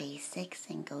with the basics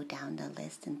and go down the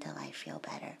list until I feel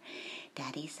better.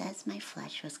 Daddy says my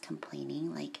flesh was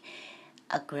complaining, like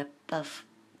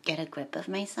get a grip of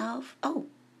myself. Oh,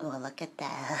 well, look at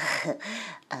that.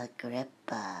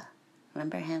 Agrippa.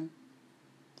 Remember him?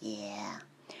 Yeah.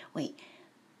 Wait,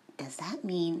 does that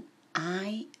mean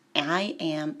I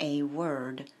am a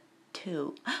word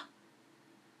too?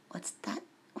 What's that?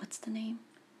 What's the name?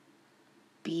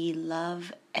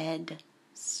 Beloved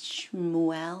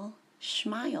Shmuel?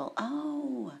 Shmuel.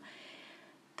 Oh,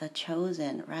 the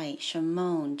chosen, right.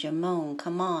 Jamon,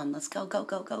 come on. Let's go. Go.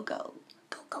 Go.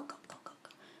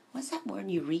 What's that word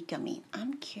eureka mean?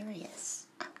 I'm curious.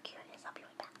 I'll be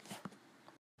right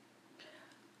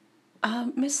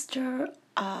back. Mr.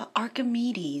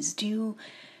 Archimedes, do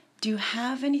you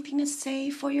have anything to say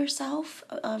for yourself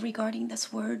regarding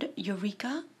this word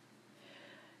eureka?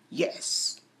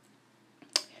 Yes.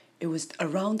 It was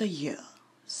around the year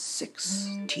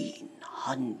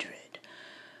 1600.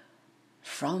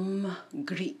 From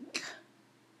Greek.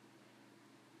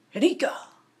 Eureka.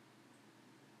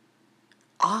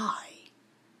 I,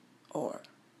 or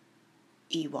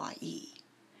EYE,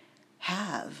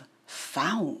 have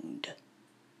found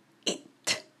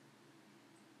it.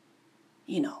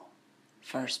 You know,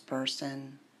 first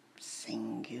person,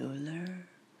 singular,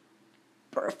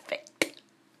 perfect,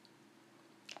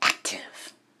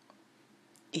 active,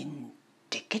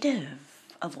 indicative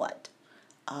of what?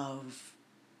 Of,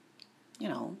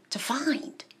 to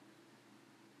find.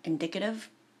 Indicative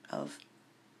of,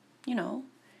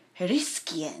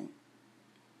 heuristian.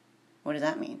 What does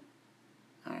that mean?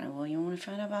 All right, well, you want to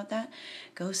find out about that?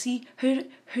 Go see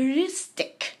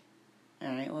heuristic. All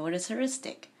right, well, what is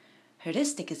heuristic?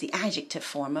 Heuristic is the adjective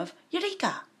form of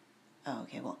eureka. Oh,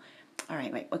 okay, well, all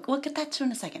right, wait. We'll get that to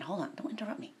in a second. Hold on. Don't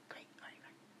interrupt me. Great. All right.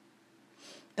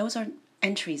 Those are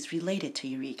entries related to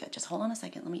eureka. Just hold on a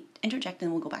second. Let me interject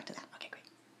and we'll go back to that. Okay, great.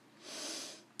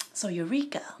 So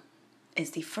eureka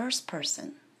is the first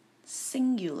person,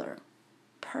 singular,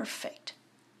 perfect,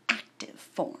 active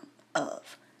form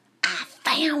of I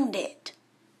found it.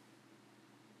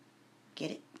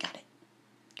 Get it? Got it.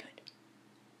 Good.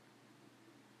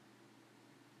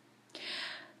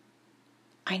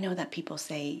 I know that people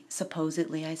say,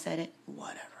 supposedly I said it.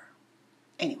 Whatever.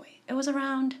 Anyway, it was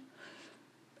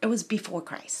before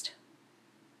Christ.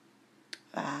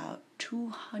 About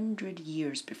 200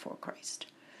 years before Christ.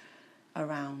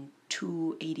 Around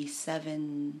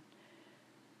 287,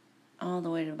 all the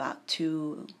way to about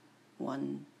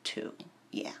 212.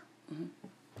 Yeah. Mm-hmm.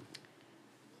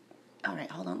 All right,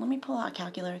 hold on. Let me pull out a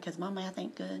calculator because my math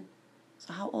ain't good.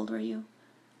 So how old were you?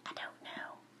 I don't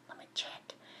know. Let me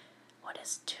check. What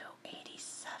is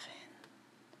 287?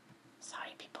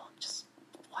 Sorry, people. Just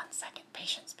 1 second.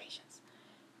 Patience.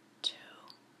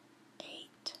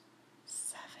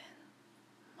 287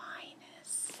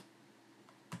 minus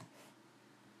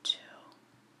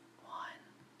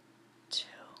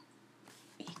 212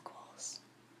 equals.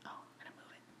 Oh, I'm gonna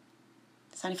move it.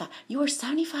 75. You were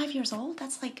 75 years old?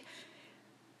 That's like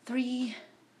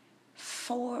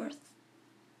 3/4.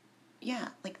 Yeah,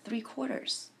 like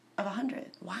 3/4 of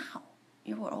 100. Wow,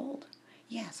 you were old.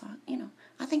 Yeah, so,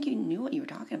 I think you knew what you were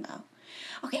talking about.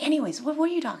 Okay, anyways, what were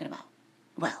you talking about?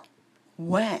 Well,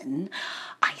 when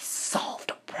I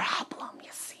solved a problem,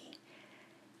 you see,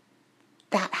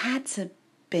 that had to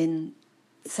been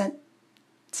sent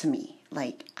to me.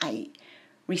 Like, I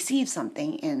received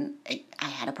something and I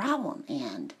had a problem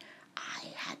and I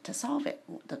had to solve it.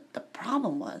 The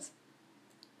problem was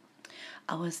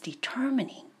I was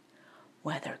determining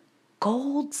whether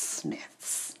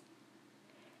goldsmiths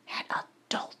had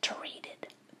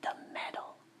adulterated the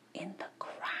metal in the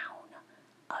crown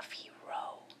of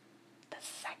Hero the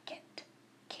Second,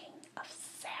 King of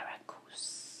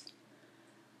Syracuse.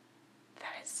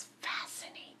 That is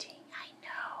fascinating, I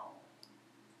know.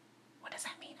 What does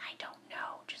that mean? I don't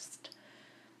know. Just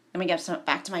let me get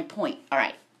back to my point. All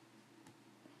right.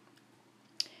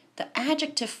 The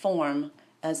adjective form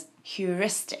is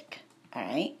heuristic. All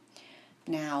right.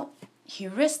 Now,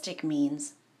 heuristic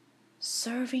means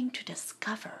serving to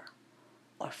discover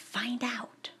or find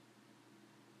out.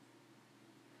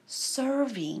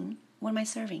 Serving, what am I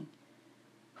serving?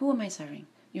 Who am I serving?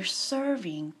 You're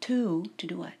serving to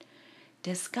do what?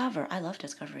 Discover. I love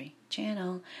Discovery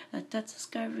Channel. That's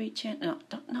Discovery Channel.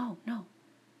 No.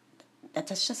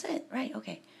 That's just it. Right,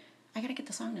 okay. I gotta get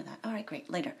the song to that. All right, great.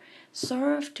 Later.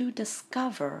 Serve to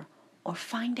discover or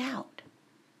find out.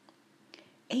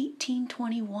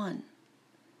 1821.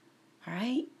 All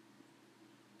right?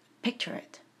 Picture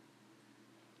it.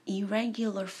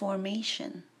 Irregular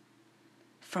formation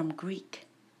from Greek.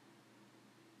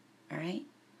 All right?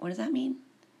 What does that mean?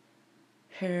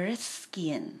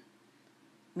 Heuristian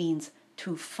means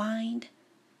to find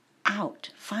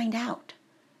out. Find out.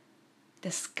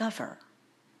 discover,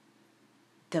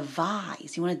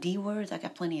 devise. You want a D words? I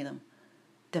got plenty of them.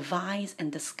 Devise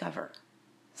and discover.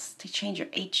 To change your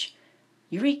H,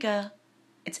 Eureka,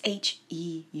 it's Heuristic.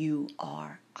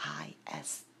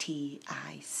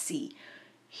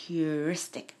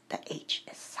 Heuristic. The H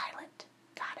is silent.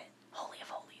 Got it. Holy of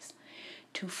holies.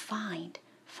 To find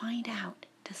out,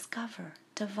 discover,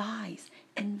 devise,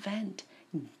 invent,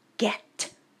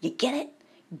 get. You get it?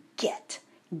 Get,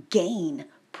 gain,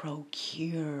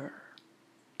 procure.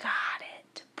 Got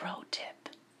it. Pro tip.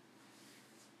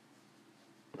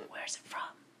 Where's it from?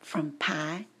 From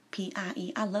pie,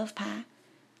 P-I-E. I love pie.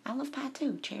 I love pie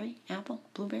too. Cherry, apple,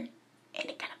 blueberry,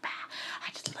 any kind of pie.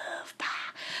 I just love pie.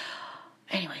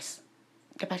 Anyways,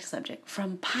 get back to the subject.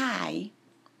 From pie,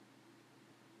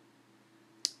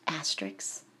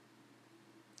 asterisks,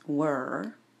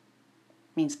 were,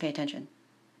 means pay attention.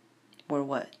 Were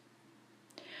what?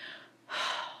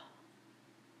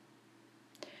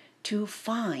 To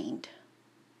find.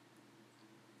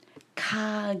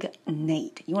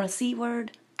 Cognate. You want a C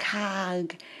word?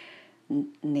 Cognate.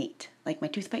 Like my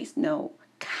toothpaste? No.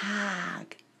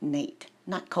 Cognate.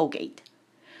 Not Colgate.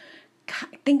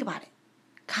 Think about it.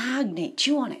 Cognate.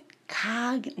 Chew on it.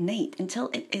 Cognate until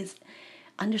it is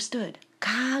understood.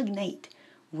 Cognate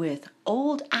with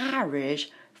Old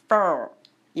Irish fur.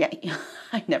 Yeah,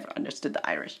 I never understood the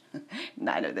Irish.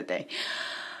 Neither did they.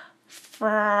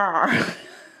 Fur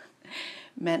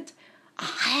meant I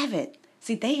have it.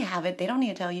 See, they have it. They don't need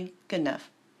to tell you. Good enough.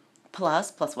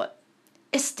 Plus what?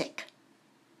 Istic.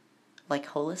 Like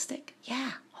holistic?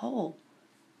 Yeah, whole.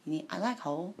 I like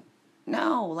whole.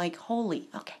 No, like holy.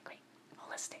 Okay, great.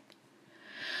 Holistic.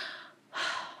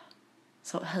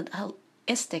 So,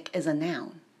 istic is a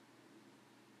noun.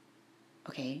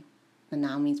 Okay, the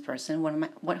noun means person.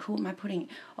 Who am I putting?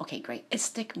 Okay, great.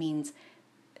 Istic means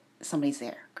somebody's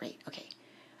there. Great. Okay.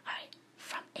 All right.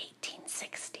 From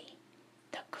 1860,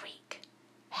 the Greek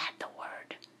had the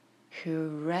word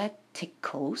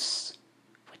heretikos,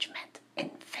 which meant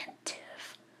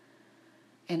inventive,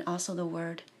 and also the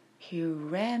word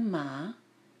hierema,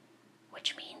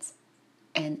 which means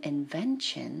an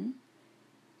invention,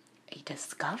 a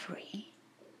discovery,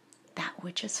 that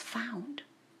which is found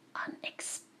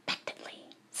unexpectedly,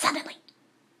 suddenly.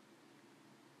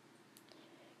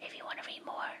 If you want to read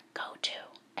more, go to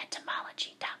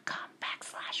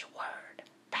etymology.com/word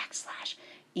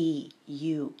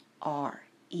 /EUREKA.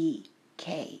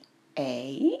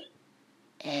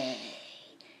 Yeah.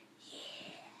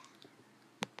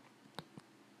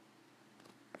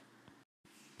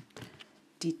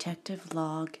 Detective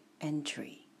log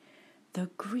entry. The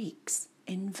Greeks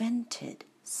invented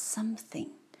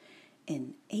something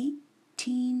in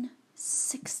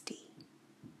 1860.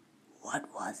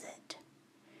 What was it?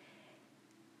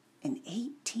 In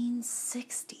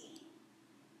 1860,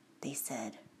 they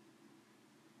said,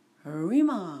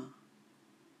 Rima,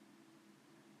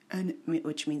 and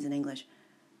which means in English,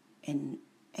 an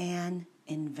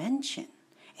invention,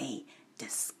 a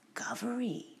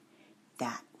discovery,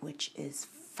 that which is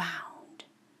found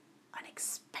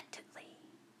unexpectedly.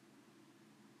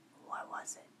 What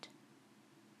was it?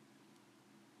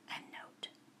 And note.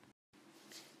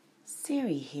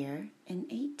 Siri here, in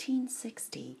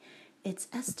 1860, it's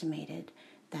estimated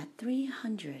that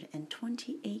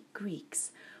 328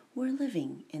 Greeks were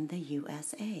living in the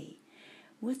USA,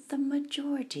 with the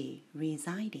majority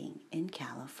residing in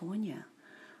California,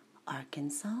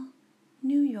 Arkansas,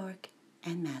 New York,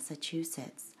 and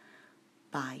Massachusetts.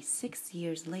 By 6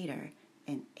 years later,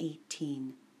 in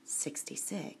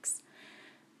 1866,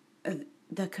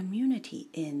 the community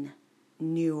in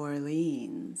New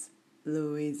Orleans,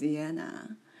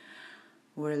 Louisiana,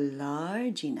 were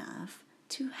large enough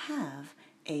to have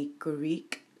a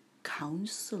Greek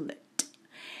consulate,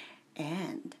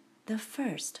 and the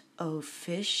first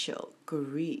official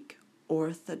Greek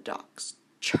Orthodox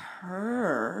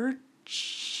church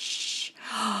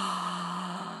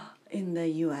in the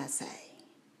USA.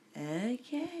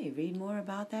 Okay, read more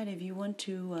about that if you want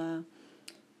to.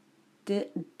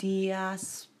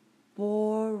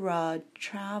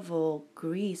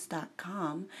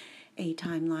 diasporatravelgreece.com, a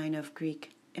timeline of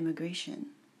Greek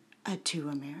immigration to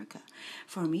America.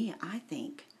 For me, I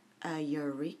think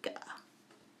Eureka.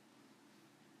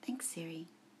 Thanks, Siri.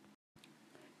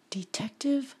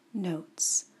 Detective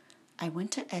notes. I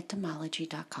went to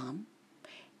etymology.com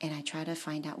and I tried to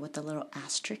find out what the little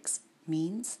asterisk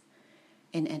means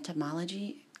in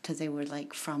etymology, because they were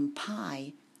like from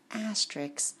pie,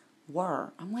 asterisks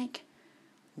were. I'm like,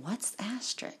 what's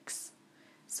asterisks?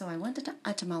 So I went to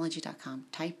etymology.com,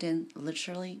 typed in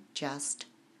literally just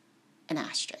an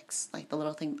asterisk, like the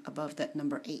little thing above that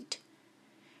number 8.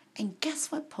 And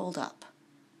guess what pulled up?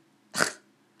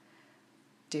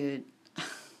 Dude.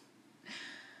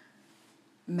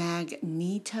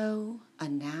 Magneto, a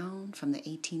noun from the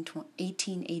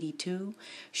 1882,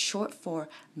 short for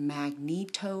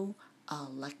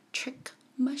magneto-electric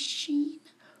machine,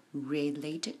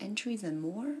 related entries and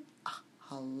more.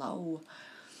 Hello.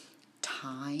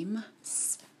 Time,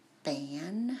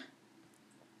 span,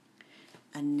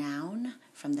 a noun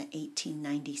from the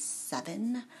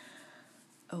 1897.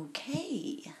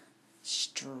 Okay.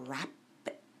 Strap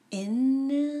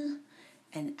in,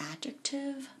 an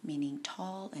adjective meaning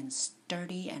tall and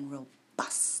sturdy and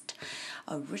robust,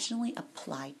 originally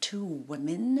applied to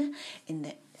women in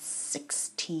the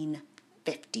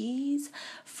 1650s,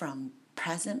 from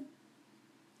present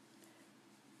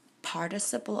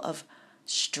participle of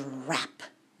strap,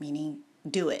 meaning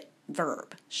do it,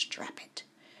 verb, strap it.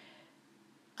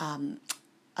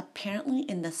 Apparently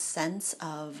in the sense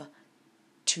of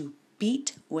to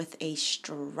beat with a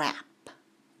strap.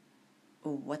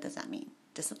 What does that mean?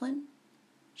 Discipline?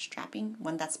 Strapping?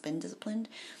 One that's been disciplined?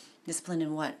 Disciplined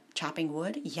in what? Chopping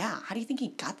wood? Yeah. How do you think he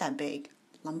got that big?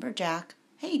 Lumberjack.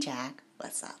 Hey, Jack.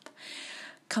 What's up?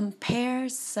 Compare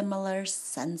similar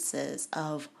senses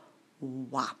of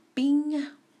whopping.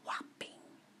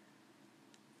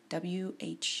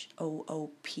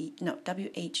 W-H-O-O-P. No,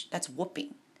 W-H. That's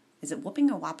whooping. Is it whooping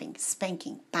or whopping?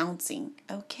 Spanking. Bouncing.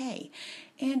 Okay.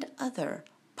 And other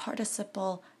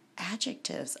participle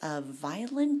adjectives of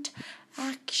violent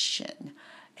action,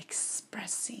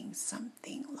 expressing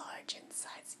something large in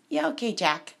size. Yeah, okay,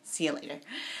 Jack. See you later.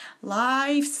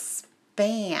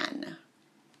 Lifespan.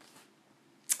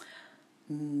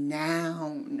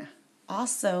 Noun.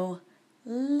 Also,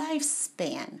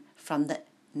 lifespan from the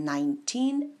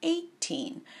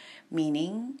 1918,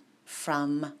 meaning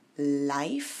from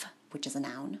life, which is a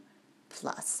noun,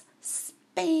 plus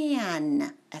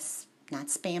span. Not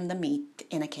spam the meat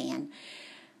in a can.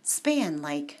 Span,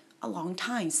 like a long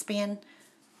time. Span,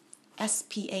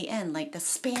 S-P-A-N, like the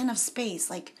span of space,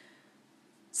 like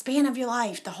span of your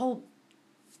life, the whole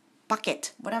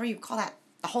bucket, whatever you call that,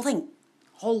 the whole thing,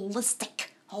 holistic,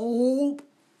 whole,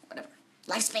 whatever,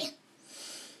 lifespan.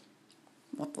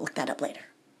 We'll look that up later.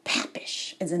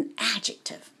 Papish is an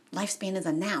adjective. Lifespan is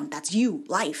a noun. That's you,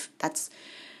 life. That's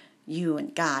you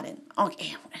and God. And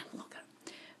okay, look.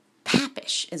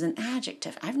 Papish is an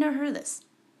adjective. I've never heard of this.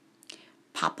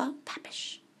 Papa,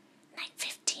 papish.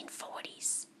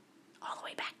 1540s. All the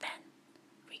way back then.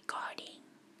 Regarded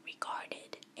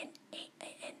in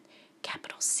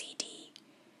capital CD.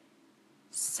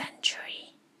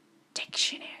 Century.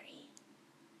 Dictionary.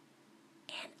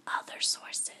 And other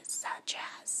sources such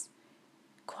as,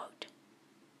 quote,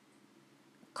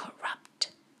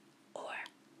 corrupt or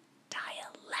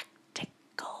dialectal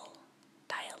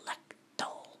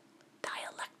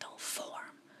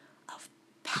form of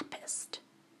papist,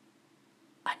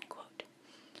 unquote.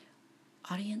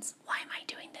 Audience, why am I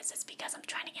doing this? It's because I'm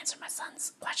trying to answer my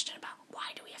son's question about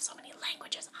why do we have so many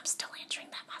languages. I'm still answering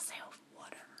that myself.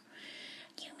 Whatever.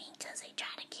 You mean because they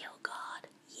try to kill God?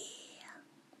 Yeah.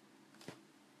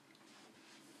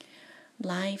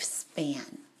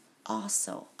 Lifespan.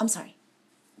 Also,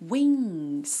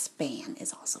 wingspan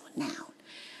is also a noun.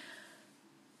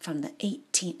 From the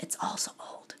it's also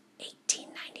old,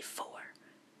 1894.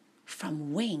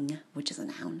 From wing, which is a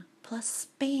noun, plus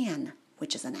span,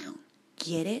 which is a noun.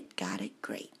 Get it? Got it?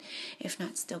 Great. If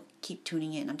not, still keep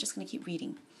tuning in. I'm just going to keep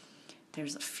reading.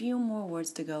 There's a few more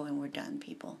words to go and we're done,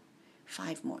 people.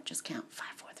 5 more. Just count. 5,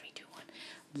 4, 3, 2, 1.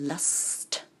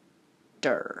 Luster.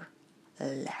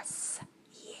 Less.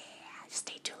 Yeah.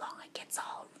 Stay too long. It gets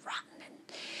all rotten and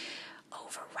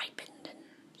over-ripened and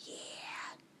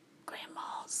yeah.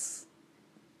 Grandma's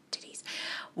titties.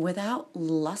 Without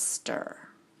luster.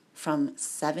 From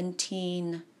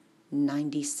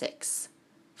 1796.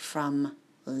 From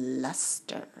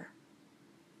luster,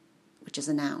 which is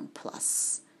a noun,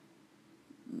 plus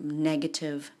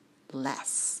negative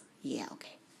less. Yeah,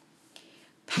 okay.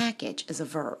 Package is a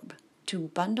verb. To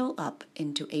bundle up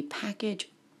into a package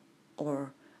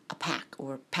or a pack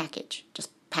or package.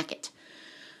 Just pack it.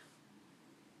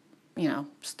 You know,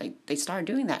 they started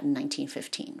doing that in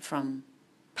 1915 from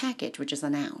package, which is a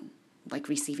noun, like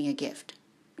receiving a gift.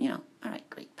 You know, all right,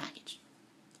 great, package.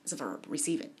 It's a verb,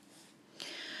 receive it.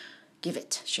 Give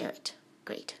it, share it.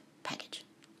 Great, package.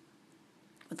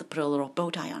 Put a little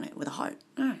bow tie on it with a heart.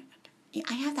 All right. Yeah,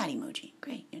 I have that emoji.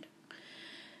 Great.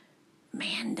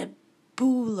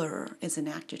 Mandibular is an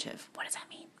adjective. What does that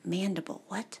mean? Mandible.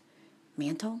 What?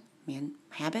 Mantle?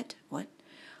 Habit? What?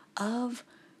 Of,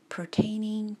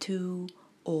 pertaining to,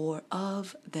 or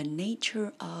of the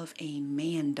nature of a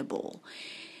mandible.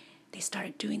 They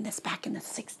started doing this back in the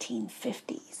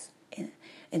 1650s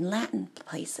in Latin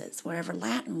places, wherever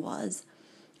Latin was,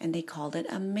 and they called it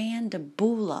a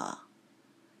mandibula.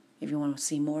 If you want to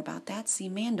see more about that, see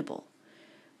mandible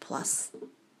plus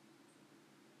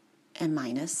and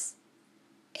minus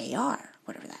AR,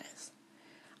 whatever that is.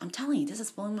 I'm telling you, this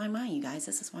is blowing my mind, you guys.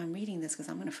 This is why I'm reading this, because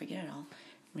I'm going to forget it all.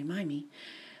 Remind me.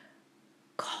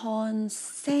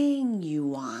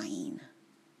 Consanguine.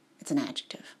 It's an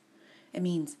adjective. It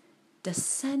means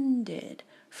descended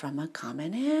from a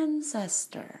common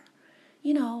ancestor.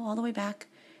 You know, all the way back,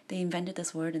 they invented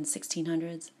this word in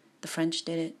 1600s. The French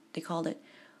did it. They called it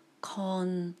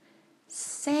consanguine.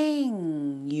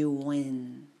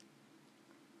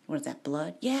 What is that,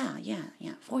 blood? Yeah.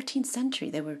 14th century,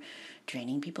 they were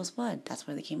draining people's blood. That's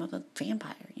where they came up with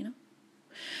vampire, you know?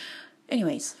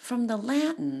 Anyways, from the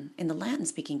Latin, in the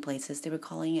Latin-speaking places, they were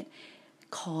calling it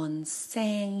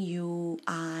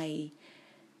consanguineus,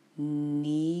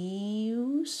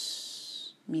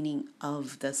 meaning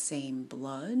of the same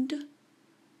blood.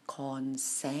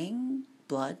 Consang,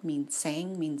 blood means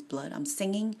sang, means blood. I'm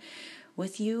singing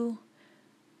with you.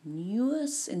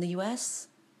 News in the U.S.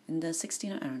 in the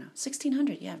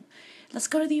 1600, yeah. Let's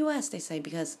go to the U.S., they say,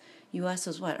 because U.S.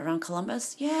 is what, around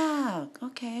Columbus? Yeah,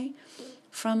 okay.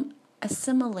 From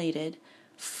assimilated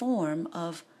form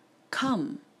of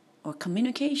come, or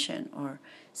communication, or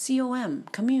com,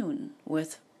 commune,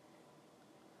 with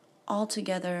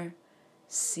altogether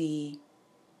see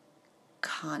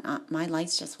con. My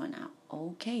lights just went out.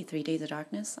 Okay, 3 Days of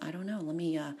Darkness. I don't know. Let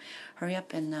me hurry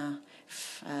up and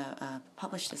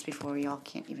publish this before y'all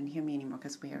can't even hear me anymore,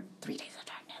 because we are 3 Days of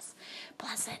Darkness.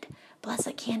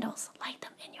 Blessed candles. Light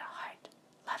them in your heart.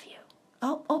 Love you.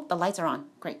 Oh, the lights are on.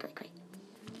 Great.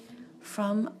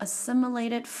 From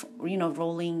assimilated,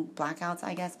 rolling blackouts,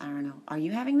 I guess. I don't know. Are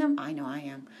you having them? I know I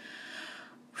am.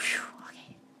 Whew,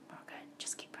 okay, we're good.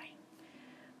 Just keep praying.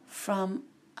 From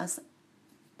us,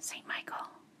 Saint Michael,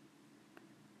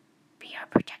 be our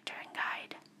protector and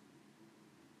guide.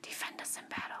 Defend us in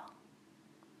battle.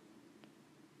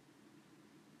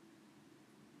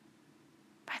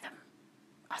 By the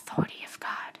authority of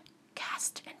God,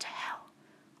 cast into hell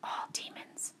all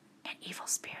demons and evil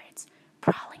spirits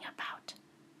prowling about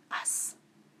us,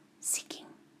 seeking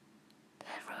the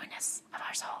ruinous of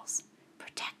our souls.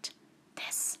 Protect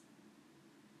this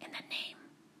in the name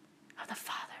of the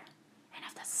Father, and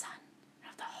of the Son, and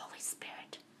of the Holy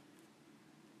Spirit.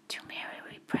 To Mary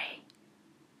we pray,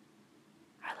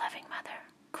 our loving Mother,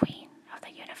 Queen of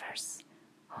the universe,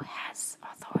 who has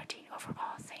authority over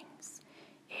all things.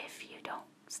 If you don't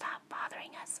stop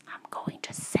bothering us, I'm going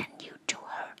to send you to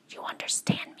her. You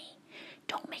understand me?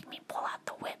 Don't make me pull out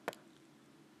the whip.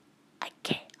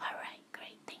 Okay, all right,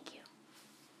 great, thank you.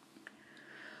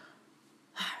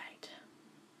 All right.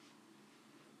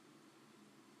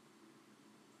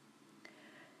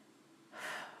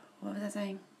 What was I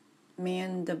saying?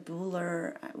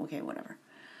 Mandibular, okay, whatever.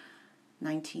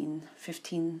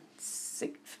 1915,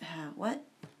 what?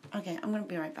 Okay, I'm going to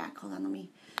be right back. Hold on, let me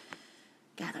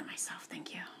gather myself.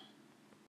 Thank you.